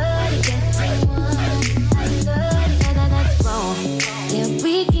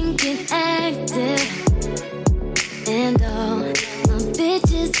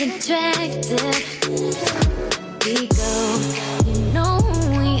attractive. We go, you know who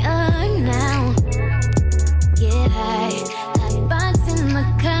we are now. Get high, hot box in the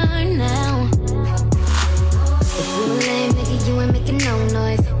car now. If you ain't making, you ain't making no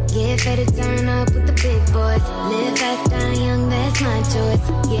noise. Get fed to turn up with the big boys. Live fast, die young, that's my choice.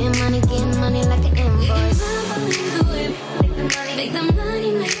 Get money like an invoice. Make the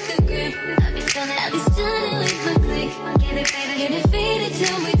money, make the grip. I'll be stunning with my click. Get it faded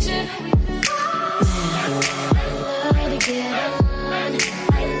till we trip. I love to get on.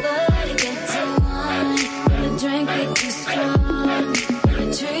 I love to get too on. The drink be too strong. The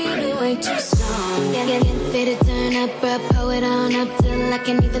tree be way too strong. Get faded, turn up, pull it on up till I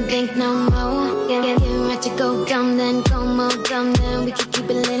can't even think no more. Get right to go dumb, then go more dumb, then we can keep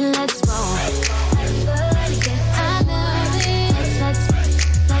it lit, let's roll.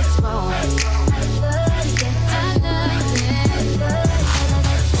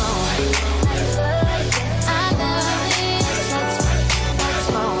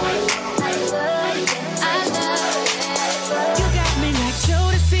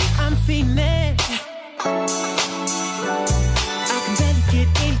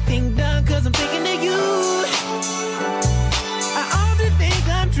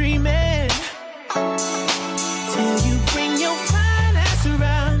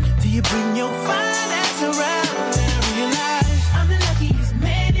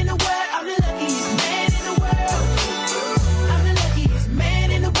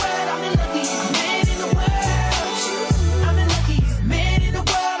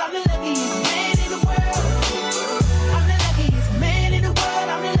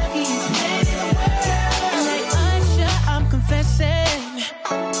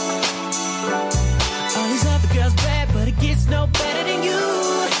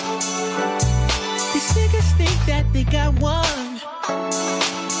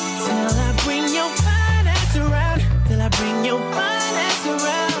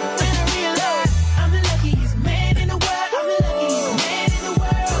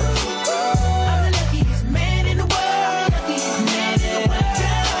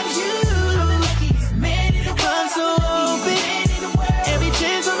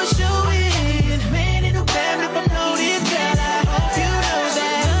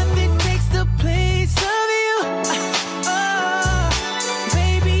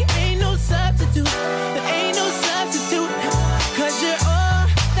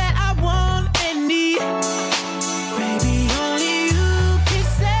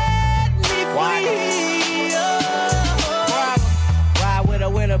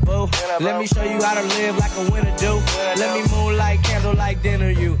 Let me show you how to live like a winner do. Let me moonlight, candlelight dinner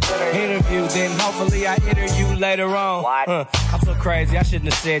you. Interview, then hopefully I interview later on. I'm so crazy, I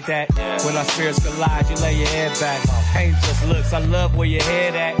shouldn't have said that. When our spirits collide, you lay your head back. Ain't just looks, I love where your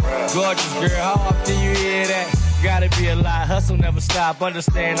head at. Gorgeous girl, how often you hear that? Gotta be a lie, hustle never stop.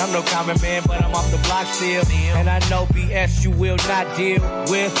 Understand, I'm no common man, but I'm off the block still. And I know BS you will not deal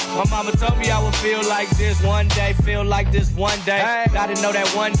with. My mama told me I would feel like this one day, feel like this one day. I didn't know that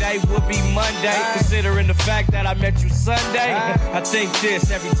one day would be Monday. Considering the fact that I met you Sunday. I think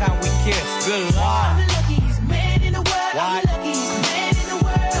this every time we kiss. Good Lord. I'm the luckiest man in the world. I'm the luckiest man in the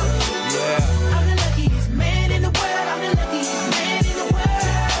world. Yeah. I'm the luckiest man in the world. I'm the luckiest man in the world.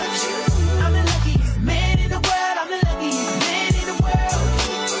 I'm the luckiest man in the world. I'm the luckiest man in the world.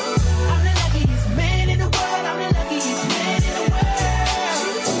 I'm the luckiest man in the world. I'm the luckiest man in the world.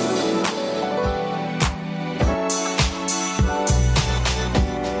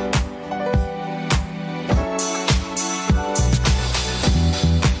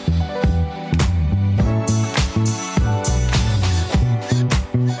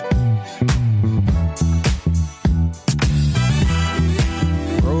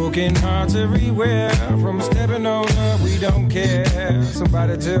 Broken hearts everywhere, from stepping on up, we don't care.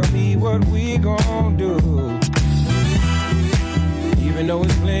 Somebody tell me what we gon' do. Even though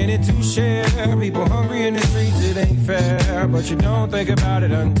it's plenty to share, people hungry in the streets, it ain't fair. But you don't think about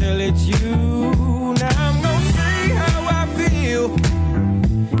it until it's you. Now I'm gonna say how I feel,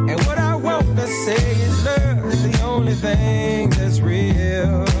 and what I want to say is love is the only thing that's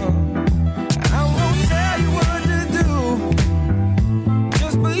real. I won't tell you what to do.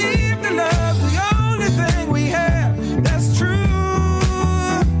 Believe the love's the only thing we have that's true.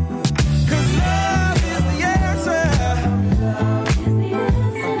 'Cause love is the answer.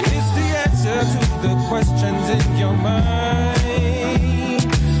 It's the answer to the questions in your mind.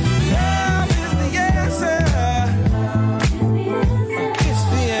 Love is the answer. It's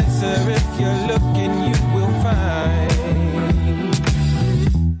the answer. If you're looking, you will find.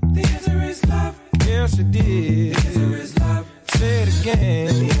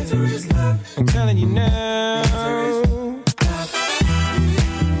 telling you now.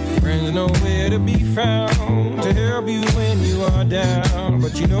 Friends nowhere to be found to help you when you are down,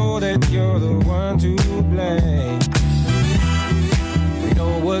 but you know that you're the one to blame. We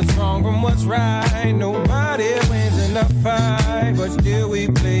know what's wrong from what's right. Nobody wins in a fight, but still we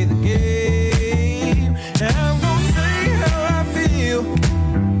play the game. And I'm gonna say how I feel,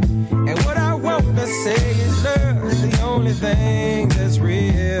 and what I want to say is love is the only thing that's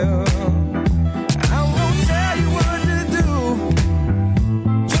real. I won't tell you what to do,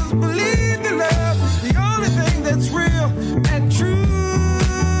 just believe the love is the only thing that's real and true.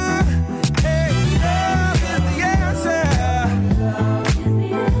 Hey, love is the answer.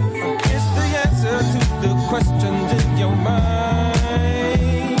 It's the answer to the questions in your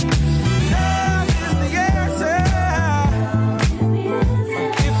mind. Love is the answer.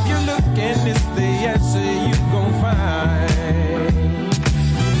 If you're looking, it's the answer you gon' find.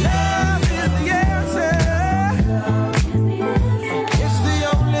 Love is the answer. It's the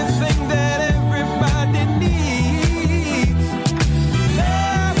only thing that everybody needs.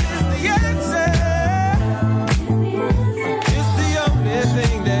 Love is the answer. It's the only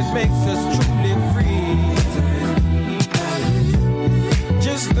thing that makes us truly free.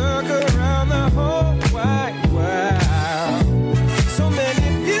 Just look around the whole wide world. So many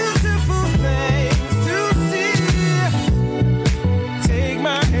beautiful things to see. Take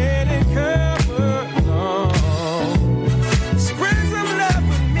my hand and come along. Spread some love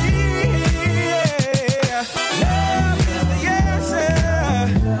with me. Yeah. Love is the answer.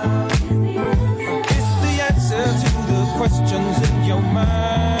 It's the answer to the questions in your mind.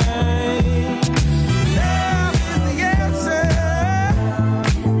 Love is the answer.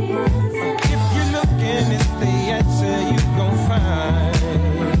 If you're looking, it's the answer you gon' find.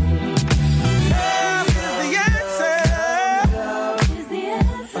 Love is the answer.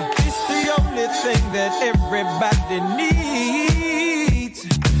 It's the only thing that everybody needs.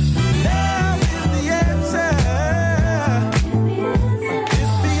 Love is the answer.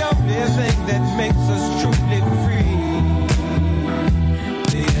 It's the only thing that makes us truly free.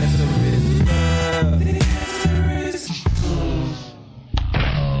 The answer is love. The answer is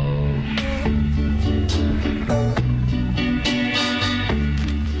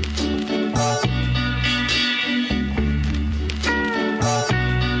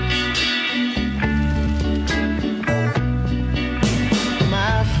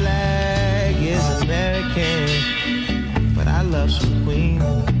My flag is American, but I love some Queen.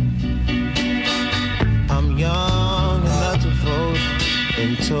 I'm young enough to vote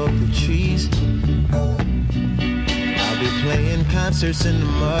and talk the trees. I'll be playing concerts in the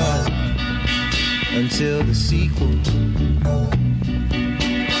mud until the sequel.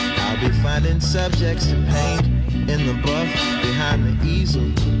 I'll be finding subjects to paint in the buff behind the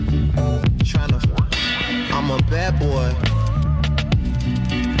easel. I'm a bad boy.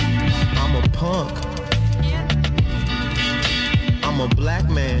 I'm a punk. I'm a black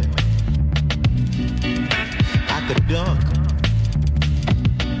man. I could dunk.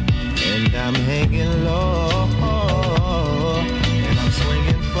 And I'm hanging low.